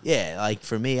moving. Yeah, like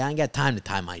for me, I ain't got time to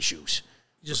tie my shoes.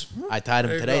 I tied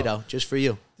them today though, just for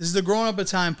you. This is the Growing Up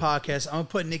Italian podcast. I'm gonna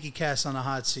put Nicky Cass on the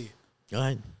hot seat. Go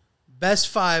ahead. Best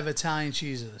 5 Italian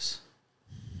cheeses.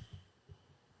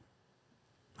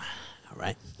 All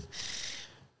right.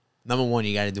 Number 1,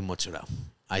 you got to do mozzarella.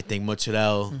 I think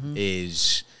mozzarella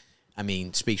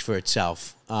speaks for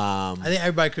itself. I think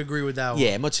everybody could agree with that one.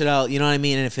 Yeah, mozzarella, you know what I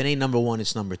mean? And if it ain't number 1,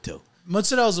 it's number 2.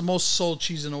 Mozzarella is the most sold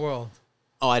cheese in the world.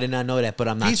 Oh, I did not know that, but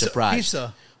I'm not surprised.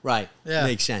 Pizza. Right. Yeah.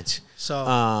 Makes sense.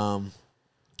 So,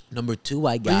 number 2,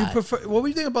 I got. What do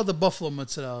you think about the buffalo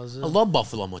mozzarella? I love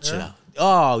buffalo mozzarella. Yeah?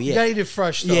 Oh, yeah. You gotta eat it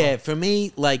fresh, though. Yeah, for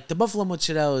me, like, the buffalo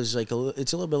mozzarella is like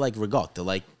it's a little bit like ricotta.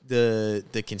 Like,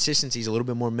 the consistency is a little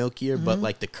bit more milkier, but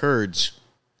like the curds,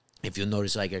 if you'll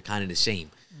notice, like are kind of the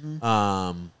same.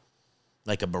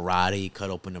 Like a burrata, you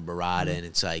cut open a burrata, and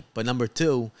it's like. But number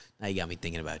 2, now you got me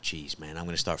thinking about cheese, man. I'm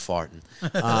gonna start farting.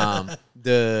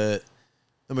 The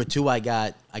number 2, I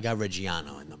got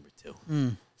Reggiano at number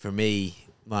 2. For me,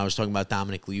 when I was talking about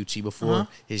Dominic Liuzzi before,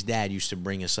 his dad used to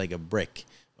bring us like a brick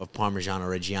of Parmigiano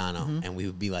Reggiano, and we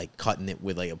would be like cutting it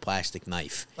with like a plastic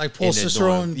knife, like Paul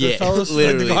Cicero and Goodfellas,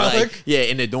 literally, like,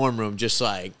 in the dorm room, just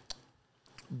like.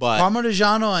 But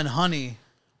Parmigiano and honey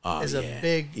is a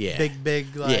big.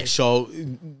 Like, So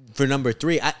for number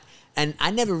 3,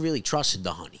 I never really trusted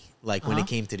the honey, like when it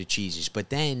came to the cheeses, but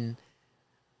then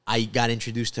I got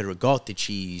introduced to the ricotta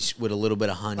cheese with a little bit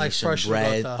of honey, like some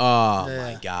bread. Ricotta. Oh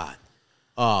my god!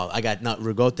 Oh, I got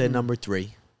ricotta at number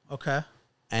 3. Okay.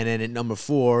 And then at number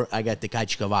 4, I got the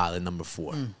caciocavallo at number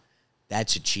 4.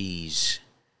 That's a cheese,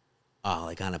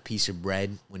 like on a piece of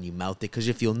bread when you melt it. Because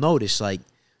if you'll notice, like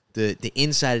the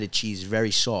inside of the cheese is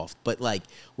very soft, but like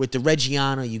with the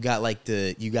Reggiano, you got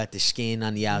the skin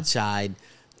on the outside.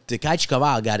 The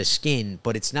caciocavallo got a skin,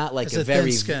 but it's not like a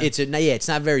thin skin. It's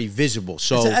not very visible.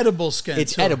 So it's an edible skin.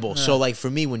 It's too. edible. Yeah. So like for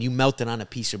me, when you melt it on a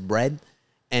piece of bread,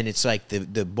 and it's like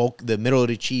the middle of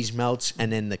the cheese melts,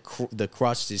 and then the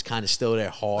crust is kind of still there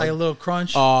hard, like a little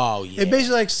crunch. Oh yeah, it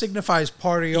basically like signifies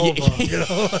party over. You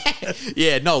know?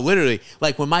 Yeah, no, literally.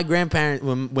 Like when my grandparents,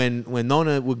 when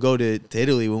Nona would go to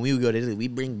Italy, when we would go to Italy, we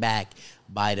bring back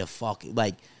by the fucking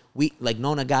like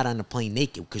Nona got on the plane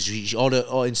naked because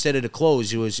instead of the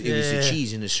clothes, it was the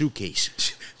cheese in the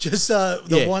suitcase. Just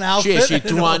the one outfit. Yeah, she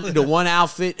threw on the one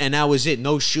outfit, and that was it.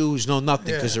 No shoes, no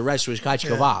nothing, because the rest was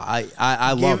caciocavallo.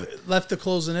 I love it. Left the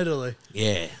clothes in Italy.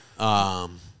 Yeah.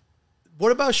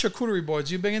 What about charcuterie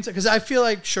boards? You big into? Because I feel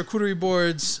like charcuterie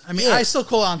boards. I mean, I still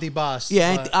call it antipasto.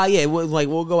 Yeah,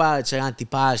 we'll go out and say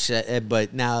antipasto,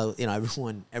 but now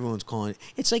everyone's calling it.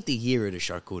 It's like the year of the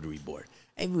charcuterie board.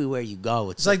 Everywhere you go,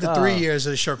 it's like the 3 years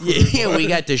of the charcuterie board. Yeah, we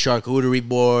got the charcuterie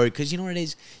board, because you know what it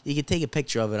is? You can take a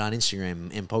picture of it on Instagram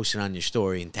and post it on your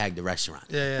story and tag the restaurant.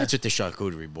 Yeah. That's what the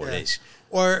charcuterie board is.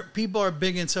 Or people are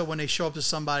big into when they show up to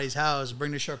somebody's house,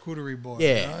 bring the charcuterie board.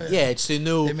 Yeah, it's the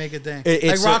new. They make a thing.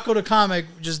 Like Rocco the comic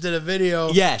just did a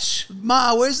video. Yes.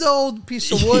 Ma, where's the old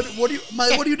piece of wood? What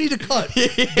do you need to cut?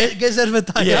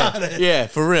 Yeah,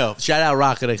 for real. Shout out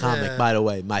Rocco the comic, by the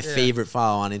way. My favorite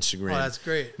follow on Instagram. Oh, that's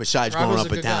great. Besides Rocco's growing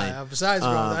up Italian. Guy. Besides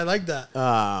growing up, I like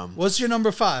that. What's your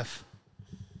number 5?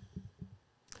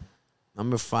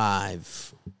 Number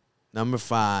five.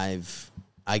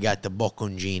 I got the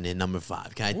bocconcini in number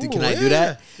 5. Can I do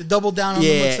that? The double down on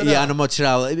the mozzarella. Yeah, on the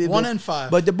mozzarella. 1 and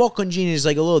 5. But the bocconcini is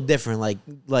like a little different. Like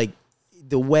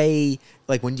the way,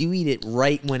 like when you eat it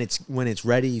right when it's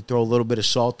ready, you throw a little bit of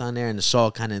salt on there, and the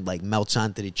salt kind of like melts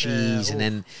onto the cheese, and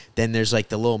then there's like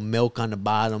the little milk on the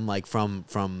bottom, like from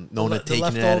Nona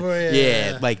taking it out.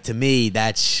 Yeah, like to me,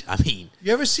 that's, I mean.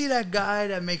 You ever see that guy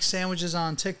that makes sandwiches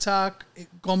on TikTok?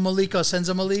 Con Malik or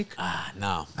Senza Malik?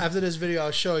 No. After this video, I'll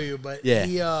show you. But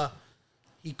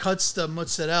he cuts the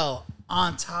mozzarella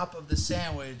on top of the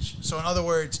sandwich. So in other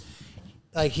words,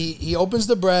 like he opens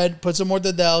the bread, puts a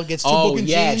mortadella, gets 2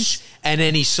 bocconcini. And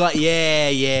then he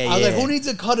I was like, who needs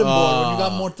a cutting board when you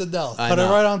got mortadella? Cut it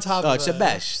right on top of it. It's the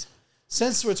best.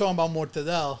 Since we're talking about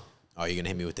mortadella. Oh, you're going to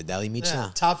hit me with the deli meats now?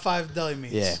 Top 5 deli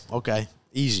meats. Yeah, okay.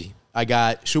 Easy. I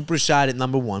got super side at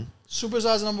number 1. Super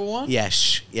size number 1?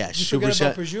 Yes. Did you forget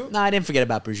about prosciutto? No, I didn't forget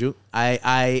about prosciutto.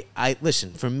 I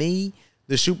listen, for me,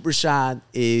 the super side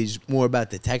is more about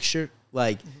the texture.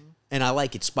 Like, and I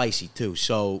like it spicy too.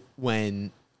 So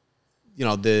when,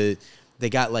 they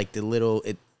got like the little,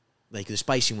 like the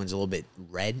spicy one's a little bit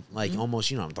red, like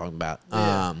almost, you know what I'm talking about.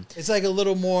 Yeah. It's like a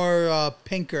little more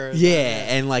pinker. Yeah,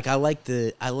 and like I like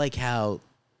how,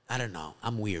 I don't know,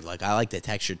 I'm weird. Like I like the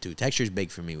texture too. Texture's big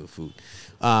for me with food.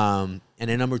 And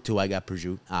then number 2, I got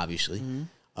prosciutto, obviously.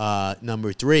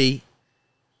 Number 3,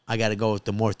 I got to go with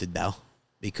the mortadella,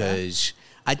 because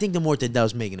I think the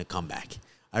mortadella's making a comeback.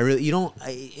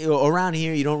 Around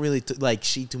here, you don't really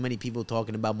see too many people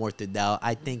talking about mortadella.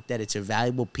 I think that it's a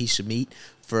valuable piece of meat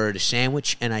for the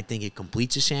sandwich, and I think it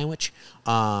completes a sandwich.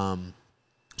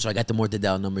 So I got the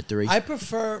mortadella number 3. I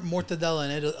prefer mortadella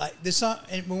in Italy.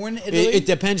 When we're in Italy, it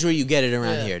depends where you get it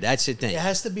around here. That's the thing. It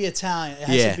has to be Italian.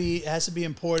 It has to be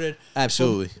imported.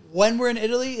 Absolutely. But when we're in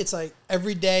Italy, it's like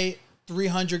every day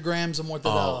 300 grams of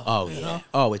mortadella. Oh yeah. Know?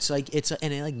 Oh,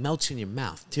 and it like melts in your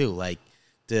mouth too. Like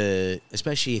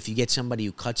especially if you get somebody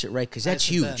who cuts it right, because that's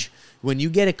huge. When you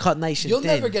get it cut nice and you'll thin,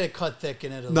 never get it cut thick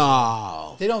in Italy.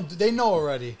 No, they don't. They know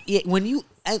already. Yeah, when you.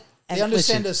 They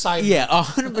understand the side. Yeah,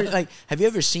 100%. Like, have you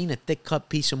ever seen a thick cut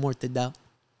piece of mortadella?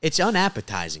 It's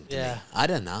unappetizing to me. I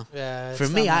don't know. Yeah, for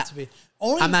me,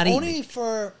 I'm not only eating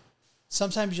for.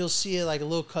 Sometimes you'll see it like a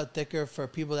little cut thicker for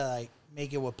people that like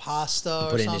make it with pasta or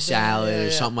something. Put it in a salad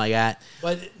or something like that.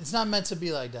 But it's not meant to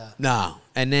be like that. No.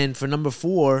 And then for number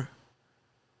 4,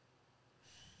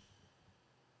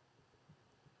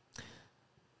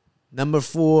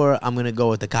 I'm gonna go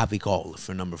with the coffee cola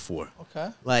for number 4. Okay.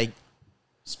 Like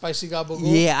spicy gabagool.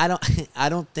 Yeah,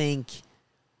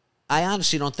 I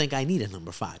honestly don't think I need a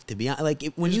number 5 to be honest. Like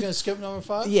when you're gonna skip number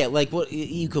 5. Yeah, like what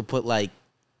you could put like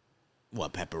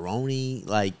what pepperoni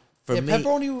like. For me,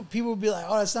 pepperoni, people would be like,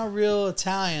 "Oh, that's not real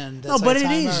Italian." That's no, but like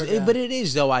it is. American. But it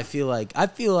is though. I feel like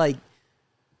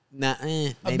nah.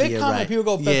 A big comment. Right. People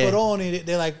go pepperoni. Yeah.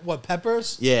 They're like, "What,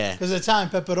 peppers?" Yeah. Because Italian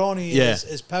pepperoni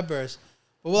is peppers.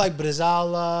 But we're like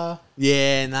bresaola.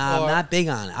 Yeah, nah, I'm not big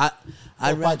on it.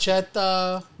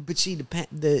 Pancetta. But see,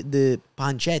 the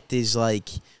pancetta is like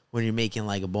when you're making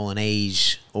like a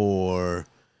bolognese or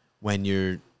when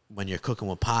you're cooking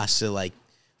with pasta. Like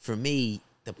for me,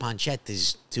 the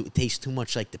pancetta it tastes too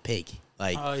much like the pig.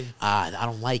 Like I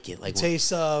don't like it. Like it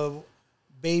tastes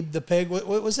Babe the pig. What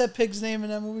was that pig's name in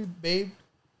that movie? Babe.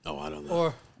 Oh, I don't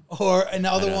know. Or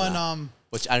another one.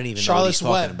 Which I don't even know what he's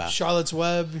talking about. Charlotte's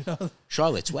Web. You know.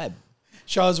 Charlotte's Web.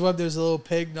 Charlotte's Web. There's a little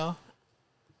pig. No.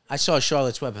 I saw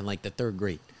Charlotte's Web in like the 3rd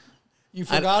grade. You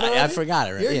forgot it? I forgot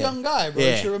it. Right? You're a young guy, bro.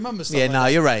 You should remember stuff. Yeah, like no,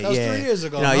 that. You're right. That was 3 years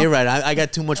ago. No, you're right. I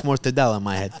got too much mortadella in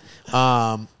my head.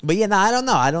 But yeah, no, I don't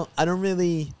know. I don't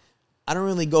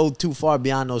really go too far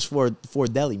beyond those four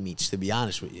deli meats, to be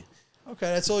honest with you. Okay,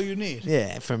 that's all you need.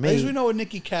 Yeah, for me. At least we know what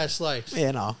Nicky Cass likes.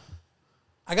 Yeah, no.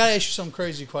 I gotta ask you some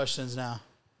crazy questions now.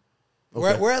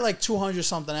 Okay. We're at like 200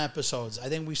 something episodes. I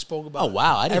think we spoke about. Oh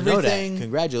wow, I didn't everything. Know that.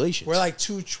 Congratulations. We're like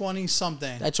 220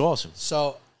 something. That's awesome.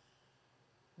 So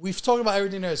we've talked about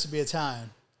everything there is to be Italian.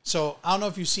 So I don't know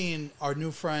if you've seen our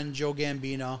new friend Joe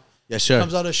Gambino. Yes, sir. He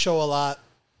comes on the show a lot.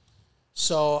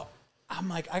 So I'm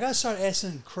like, I gotta start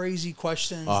asking crazy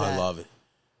questions. Oh, I love it.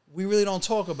 We really don't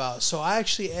talk about. So I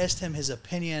actually asked him his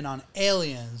opinion on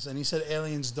aliens, and he said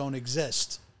aliens don't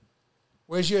exist.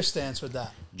 Where's your stance with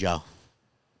that? Joe,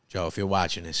 if you're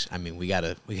watching this, I mean, we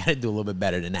gotta do a little bit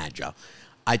better than that, Joe.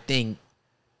 I think.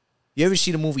 You ever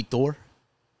see the movie Thor?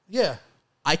 Yeah.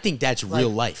 I think that's real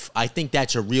life. I think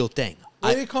that's a real thing.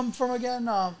 Where did it come from again?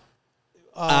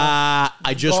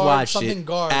 I just watched it.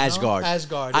 Asgard. No?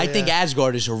 Asgard. I think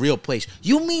Asgard is a real place.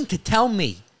 You mean to tell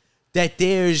me that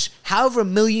there's however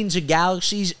millions of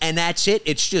galaxies and that's it?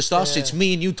 It's just us. It's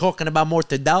me and you talking about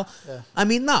mortadella. Yeah. I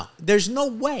mean, no. There's no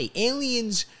way.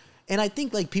 Aliens, and I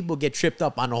think like people get tripped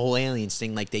up on the whole aliens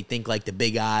thing. Like they think like the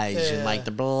big eyes and like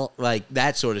the blah, like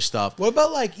that sort of stuff. What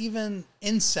about like even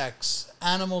insects,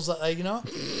 animals, like, you know,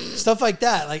 stuff like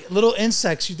that? Like little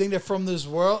insects, you think they're from this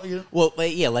world? You know? Well,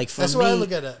 yeah, like for that's me, what I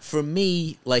look at it. For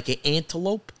me, like an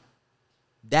antelope,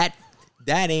 that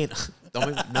ain't.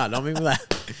 Don't make me laugh.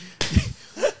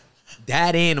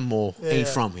 That animal ain't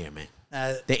from here, man.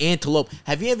 The antelope.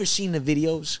 Have you ever seen the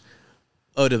videos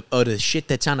of the shit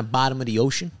that's on the bottom of the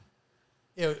ocean?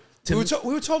 Yeah,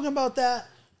 we were talking about that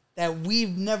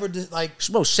we've never like.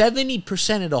 Bro,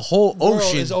 70% of the whole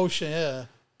ocean is ocean, yeah.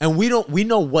 And we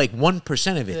know like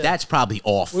 1% of it. Yeah. That's probably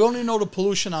off. We only know the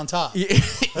pollution on top.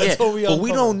 That's what we uncover. But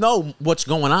we don't know what's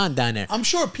going on down there. I'm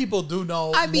sure people do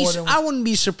know. I wouldn't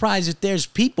be surprised if there's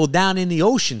people down in the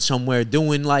ocean somewhere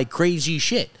doing like crazy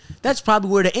shit. That's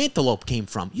probably where the antelope came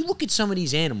from. You look at some of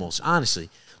these animals, honestly.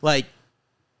 Like,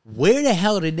 where the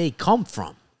hell did they come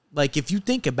from? Like, if you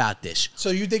think about this.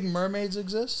 So you think mermaids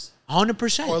exist?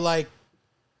 100%. Or like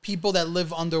people that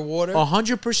live underwater?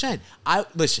 100%.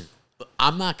 Listen.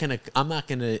 I'm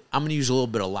gonna use a little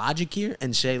bit of logic here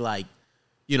and say, like,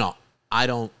 you know,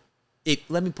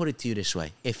 let me put it to you this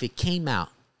way. If it came out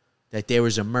that there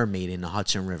was a mermaid in the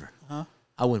Hudson River,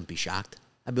 I wouldn't be shocked.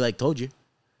 I'd be like, told you.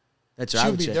 That's what I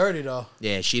would say. She'd be dirty, though.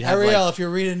 Yeah, she'd have Ariel, if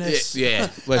you're reading this. Yeah.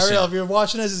 Listen. Ariel, if you're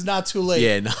watching this, it's not too late.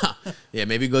 Yeah, no. Yeah,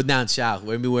 maybe go down south.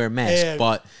 Maybe wear a mask. Yeah,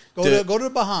 but go to the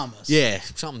Bahamas. Yeah,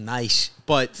 something nice.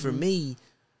 But for me,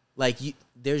 like,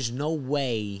 there's no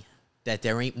way that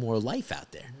there ain't more life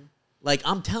out there. Like,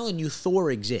 I'm telling you, Thor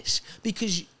exists.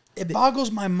 Because it boggles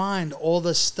my mind, all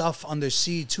the stuff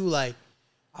undersea, too. Like,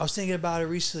 I was thinking about it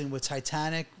recently with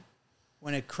Titanic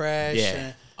when it crashed.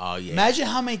 Yeah. Oh, yeah. Imagine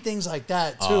how many things like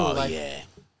that, too. Oh, like, yeah.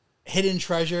 Hidden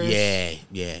treasures. Yeah,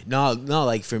 yeah. No,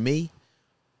 like, for me,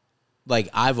 like,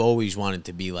 I've always wanted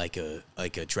to be like a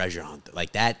treasure hunter.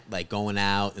 Like that, like going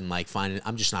out and like finding.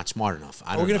 I'm just not smart enough.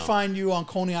 We're gonna find you on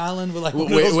Coney Island with like one of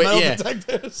those metal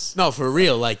detectors. No, for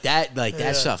real. Like that. Like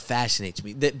that stuff fascinates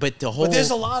me. But there's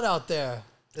a lot out there.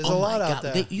 There's a lot out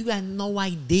there. You got no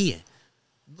idea.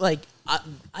 like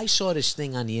I saw this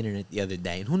thing on the internet the other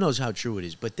day, and who knows how true it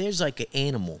is, but there's like an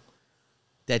animal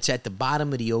that's at the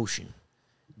bottom of the ocean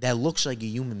that looks like a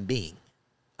human being.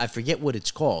 I forget what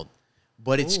it's called,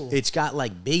 but it's got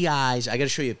like big eyes. I got to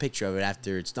show you a picture of it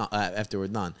after it's done, after we're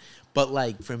done. But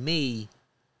like for me,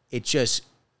 it just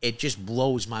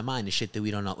blows my mind, the shit that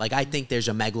we don't know. Like, I think there's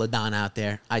a megalodon out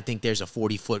there. I think there's a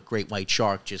 40-foot great white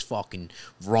shark just fucking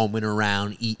roaming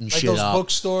around, eating like shit up. Like those book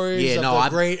stories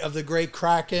of the great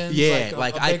krakens. Yeah,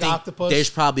 like I think octopus. There's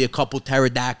probably a couple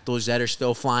pterodactyls that are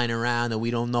still flying around that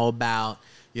we don't know about.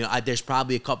 You know, there's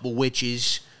probably a couple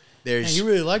witches. Man, you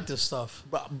really like this stuff.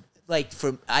 Like,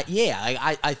 I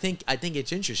think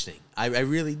it's interesting. I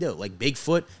really do. Like,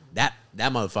 Bigfoot, that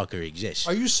motherfucker exists.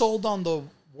 Are you sold on the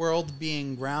world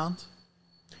being round?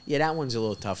 Yeah, that one's a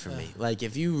little tough for me. Like,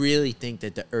 if you really think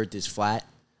that the Earth is flat,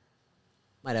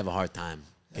 might have a hard time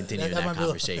continuing that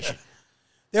conversation.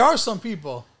 There are some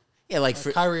people. Yeah, like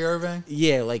for Kyrie Irving.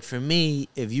 Yeah, like for me,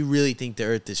 if you really think the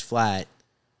Earth is flat,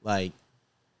 like,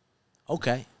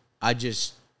 okay,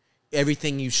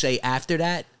 everything you say after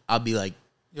that, I'll be like,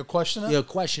 you'll question it. You'll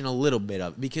question a little bit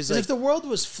of it because like, if the world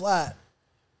was flat,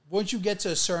 wouldn't you get to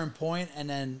a certain point and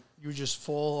then you just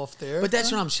fall off there? But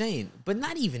that's what I'm saying. But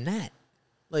not even that.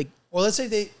 Like, well, let's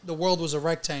say the world was a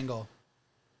rectangle.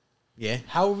 Yeah.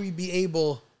 How would we be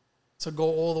able to go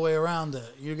all the way around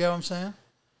it? You get what I'm saying?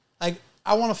 Like,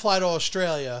 I want to fly to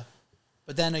Australia,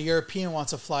 but then a European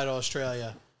wants to fly to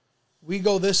Australia. We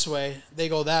go this way, they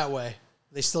go that way.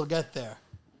 They still get there.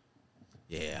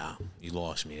 Yeah, you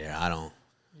lost me there. I don't.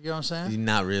 You know what I'm saying?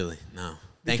 Not really. No.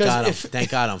 Thank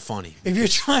God I'm funny. If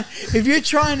you're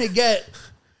trying to get,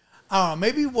 I don't know,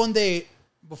 maybe one day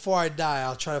before I die,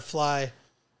 I'll try to fly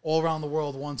all around the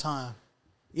world one time.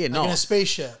 Yeah, like in a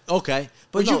spaceship. Okay,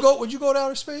 but would you go to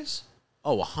outer space?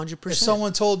 Oh, 100%. If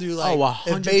someone told you, like,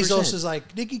 if Bezos is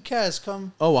like, Nicky Cass,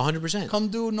 come. Oh, 100%. Come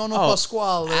do Nono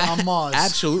Pasquale on Mars.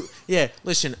 Absolutely. Yeah,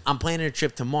 listen, I'm planning a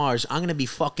trip to Mars. I'm going to be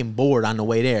fucking bored on the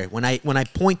way there. When I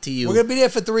point to you. We're going to be there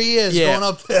for 3 years going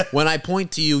up there. When I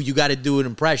point to you, you got to do an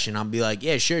impression. I'll be like,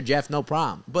 yeah, sure, Jeff, no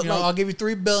problem. But like, I'll give you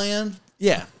 $3 billion.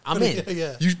 Yeah, I'm in.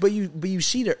 Yeah. But you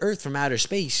see the Earth from outer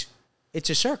space. It's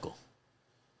a circle.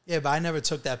 Yeah, but I never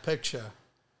took that picture.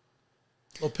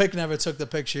 Well, Pick never took the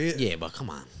picture either. Yeah, but come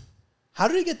on. How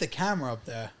did he get the camera up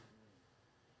there?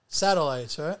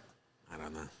 Satellites, right? I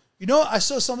don't know. You know, I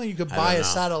saw something you could buy a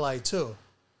satellite too.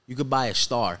 You could buy a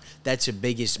star. That's the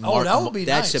biggest. That would be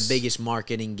That's nice. the biggest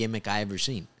marketing gimmick I ever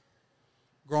seen.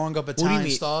 Growing up Italian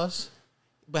stars.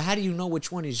 But how do you know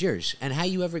which one is yours, and how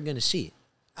you ever gonna see it?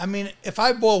 I mean, if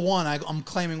I bought one, I'm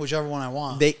claiming whichever one I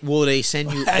want. They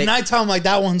send you at nighttime, like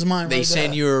that one's mine. They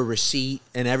send you a receipt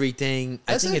and everything.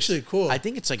 That's actually cool. I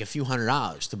think it's like a few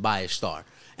 $100s to buy a star.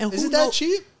 And is it that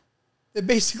cheap? They're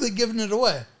basically giving it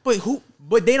away.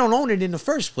 But they don't own it in the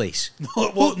first place.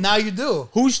 Well, now you do.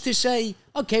 Who's to say?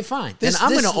 Okay, fine. Then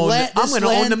I'm going to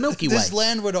own the Milky Way. This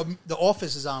land where the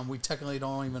office is on, we technically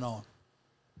don't even own.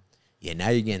 Yeah, now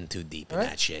you're getting too deep in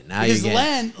that shit. Now because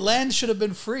land should have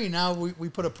been free. Now we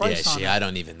put a price on it. I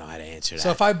don't even know how to answer that.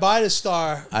 So if I buy the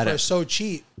star for so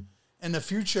cheap, in the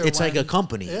future, it's like a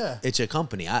company. Yeah, it's a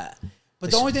company.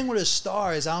 But the only thing with a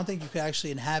star is I don't think you could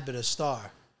actually inhabit a star.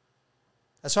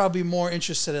 That's why I'd be more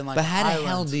interested in like. But how the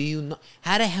hell do you know?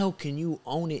 How the hell can you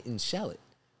own it and sell it?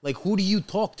 Like, who do you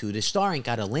talk to? The star ain't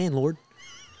got a landlord.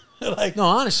 Like, no,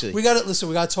 honestly, we got to listen.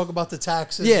 We got to talk about the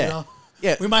taxes. Yeah. You know?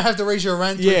 Yeah, we might have to raise your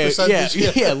rent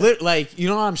 3%. Yeah. Like, you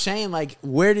know what I'm saying? Like,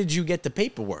 where did you get the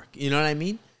paperwork? You know what I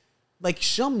mean? Like,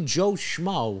 some Joe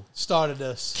Schmo started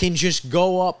this can just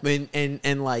go up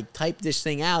and like type this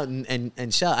thing out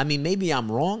and sell. I mean, maybe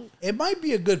I'm wrong. It might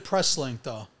be a good press link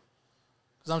though,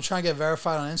 because I'm trying to get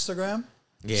verified on Instagram.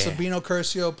 Yeah, Sabino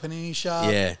Curcio Panini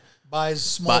Shop. Yeah, buys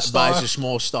a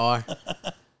small star.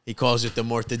 He calls it the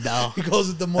Mortadella. He calls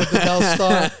it the Mortadella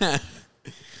star.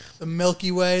 The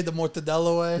Milky Way, the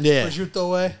Mortadella way,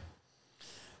 prosciutto way.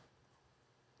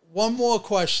 One more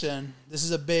question. This is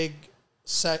a big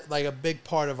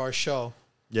part of our show.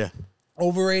 Yeah.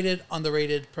 Overrated,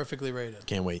 underrated, perfectly rated.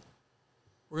 Can't wait.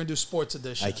 We're gonna do sports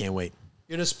edition. I can't wait.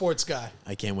 You're the sports guy.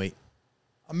 I can't wait.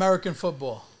 American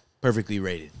football. Perfectly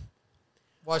rated.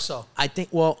 Why so? I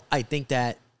think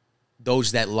that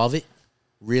those that love it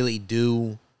really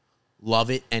do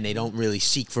love it, and they don't really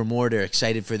seek for more. They're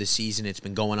excited for the season. It's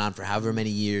been going on for however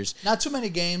many years. Not too many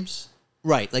games.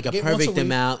 Right, like a perfect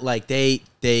amount. Like they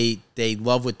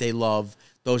love what they love.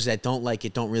 Those that don't like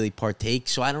it don't really partake.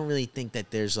 So I don't really think that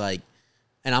there's like,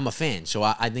 and I'm a fan, so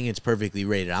I think it's perfectly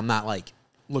rated. I'm not like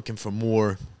looking for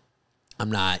more. I'm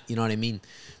not, you know what I mean?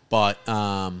 But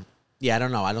yeah, I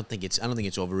don't know. I don't think it's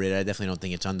overrated. I definitely don't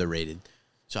think it's underrated.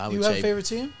 So I Do would you have say a favorite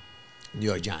team? New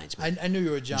York Giants, man. I knew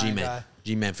you were a Giant guy.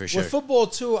 G-Man for sure. With football,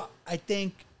 too, I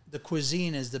think the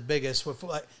cuisine is the biggest.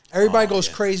 Like, everybody goes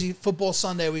crazy. Football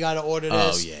Sunday, we got to order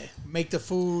this. Oh, yeah. Make the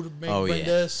food. Bring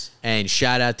this. And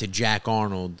shout out to Jack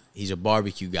Arnold. He's a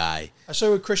barbecue guy. I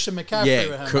saw with Christian McCaffrey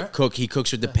with him, cook. He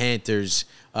cooks with the Panthers,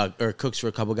 or cooks for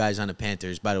a couple guys on the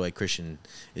Panthers. By the way, Christian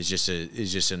is just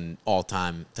an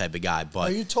all-time type of guy.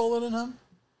 But are you taller than him?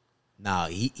 No,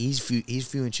 he's a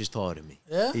few inches taller than me.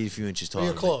 Yeah? He's a few inches taller.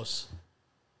 You're close.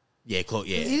 Yeah, close.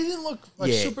 Yeah, he didn't look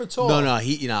like super tall. No,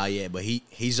 but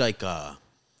he's like a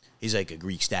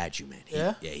Greek statue, man.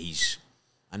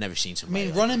 I never seen somebody. I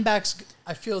mean, running backs,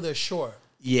 I feel they're short.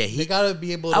 Yeah, they gotta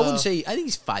be able to. I wouldn't say. I think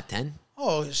he's 5'10".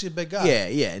 Oh, he's a big guy.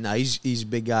 Yeah. No, he's a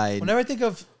big guy. Whenever I think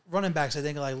of running backs, I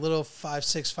think of like little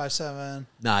 5'6", 5'7".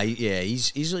 Nah,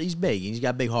 he's big. He's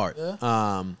got a big heart.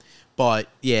 Yeah. But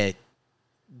yeah,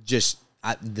 just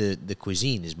the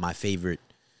cuisine is my favorite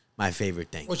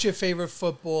thing. What's your favorite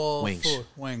football Wings. food?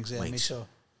 Wings, yeah, me too.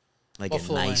 Like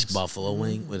buffalo a nice wings. Buffalo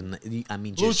wing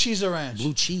with blue cheese or ranch?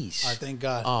 Blue cheese. I thank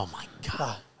God. Oh my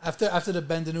God. After the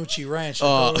Benvenucci ranch,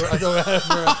 I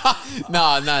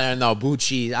thought No, blue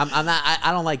cheese.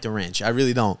 I don't like the ranch. I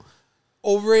really don't.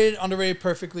 Overrated, underrated,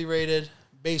 perfectly rated.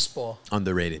 Baseball.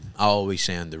 Underrated. I always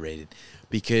say underrated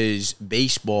because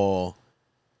baseball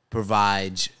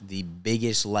provides the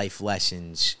biggest life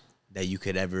lessons that you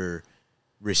could ever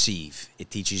receive. It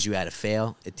teaches you how to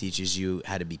fail. It teaches you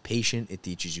how to be patient. It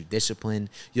teaches you discipline.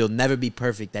 You'll never be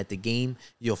perfect at the game.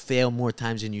 You'll fail more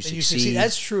times than you succeed.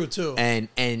 That's true too. And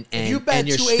you're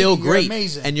still great. You're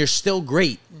amazing. And you're still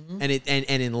great. And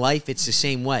in life, it's the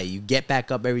same way. You get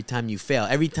back up every time you fail.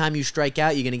 Every time you strike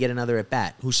out, you're going to get another at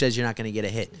bat. Who says you're not going to get a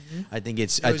hit? I think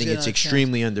it's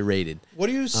extremely underrated. What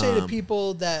do you say to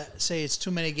people that say it's too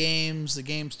many games, the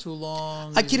game's too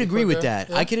long? I can agree with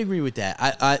that. Yeah? I can agree with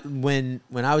that.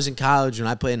 When I was in college, when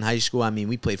I played in high school, I mean,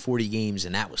 we played 40 games,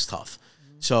 and that was tough.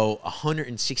 So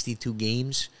 162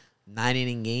 games,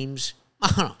 9-inning games. I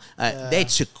don't know.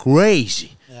 That's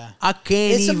crazy. Yeah. I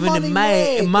can't it's even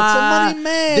imagine. It's a money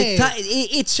made.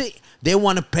 They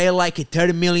want to pay like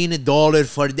 $30 million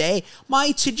for a day.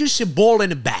 It's just a ball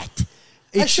and a bat.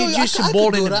 It's just a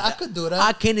ball and a bat. I could do that.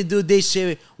 I can't do this.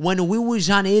 When we was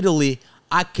on Italy,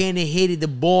 I can't hit the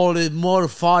ball more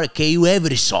far than you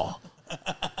ever saw.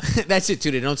 That's it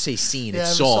too. They don't say seen,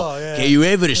 it's saw. Okay, you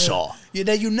ever saw. Yeah,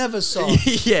 that you never saw.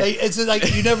 Yeah. It's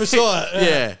like you never saw it.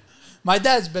 Yeah. My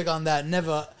dad's big on that.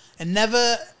 Never.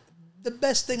 The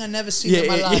best thing I never seen in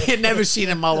my life. Yeah, never seen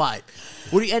in my life.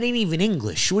 That ain't even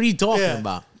English. What are you talking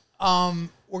about?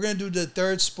 We're gonna do the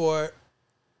third sport,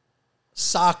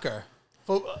 soccer,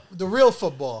 the real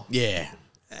football. Yeah,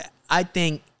 I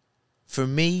think for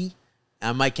me,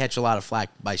 I might catch a lot of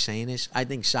flack by saying this. I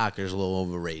think soccer is a little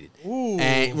overrated. Ooh.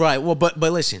 Right. Well, but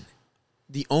listen,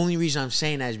 the only reason I'm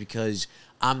saying that is because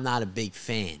I'm not a big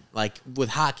fan. Like with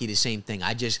hockey, the same thing.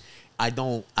 I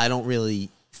don't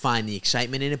really find the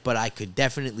excitement in it, but I could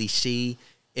definitely see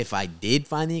if I did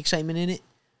find the excitement in it,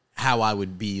 how I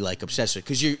would be like obsessed with.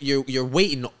 Because you're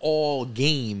waiting all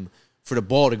game for the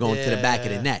ball to go into the back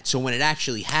of the net. So when it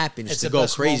actually happens to go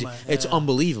crazy, it's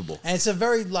unbelievable. And it's a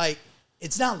very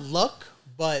it's not luck,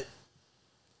 but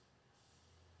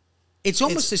it's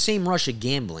almost the same rush of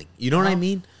gambling. You know what I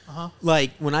mean?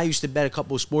 Like when I used to bet a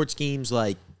couple of sports games,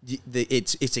 like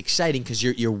it's exciting because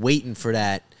you're waiting for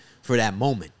that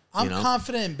moment. I'm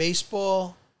confident in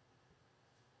baseball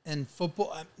and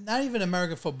football. Not even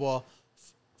American football.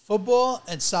 Football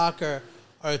and soccer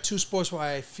are the two sports where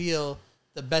I feel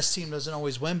the best team doesn't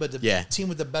always win, but the team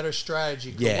with the better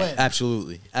strategy can win.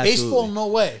 Absolutely. Baseball, no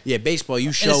way. Yeah, baseball,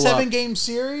 you show up. In a 7-game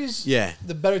series,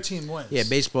 the better team wins. Yeah,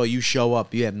 baseball, you show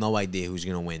up, you have no idea who's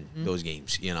going to win those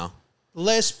games, you know? The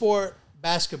last sport,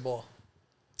 basketball.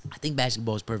 I think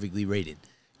basketball is perfectly rated.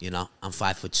 You know, I'm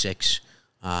 5'6".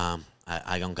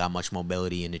 I don't got much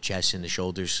mobility in the chest and the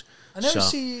shoulders. I never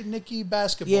see Nicky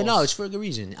basketball. Yeah, no, it's for a good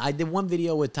reason. I did one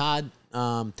video with Todd.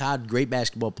 Todd, great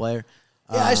basketball player.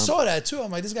 Yeah, I saw that too. I'm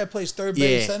like, this guy plays third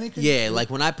base. Like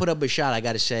when I put up a shot, I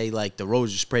got to say like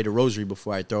spray the rosary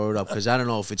before I throw it up because I don't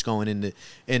know if it's going in the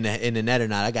net or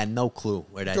not. I got no clue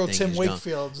where that thing is going. Tim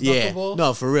Wakefield's knuckleball?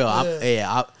 No, for real.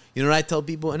 You know what I tell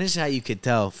people, and this is how you could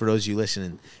tell for those of you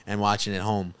listening and watching at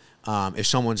home. If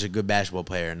someone's a good basketball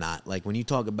player or not. Like when you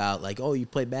talk about like, oh, you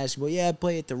play basketball, yeah, I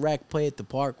play at the rec, play at the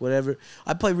park, whatever.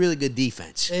 I play really good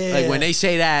defense. Yeah. Like when they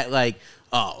say that, like,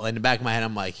 oh, in the back of my head,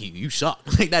 I'm like, you suck.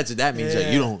 Like that's what that means. Like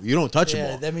you don't touch a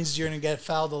ball. That means you're gonna get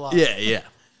fouled a lot. Yeah.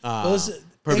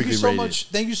 Thank you so much.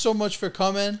 Thank you so much for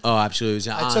coming. Oh, absolutely. It was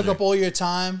an honor. I took up all your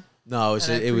time. No,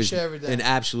 it was everything. an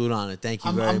absolute honor. Thank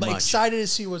you very much. I'm excited to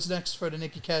see what's next for the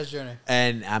Nicky Cass journey.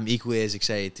 And I'm equally as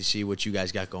excited to see what you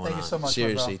guys got going on. Thank you so much,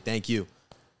 Seriously, thank you.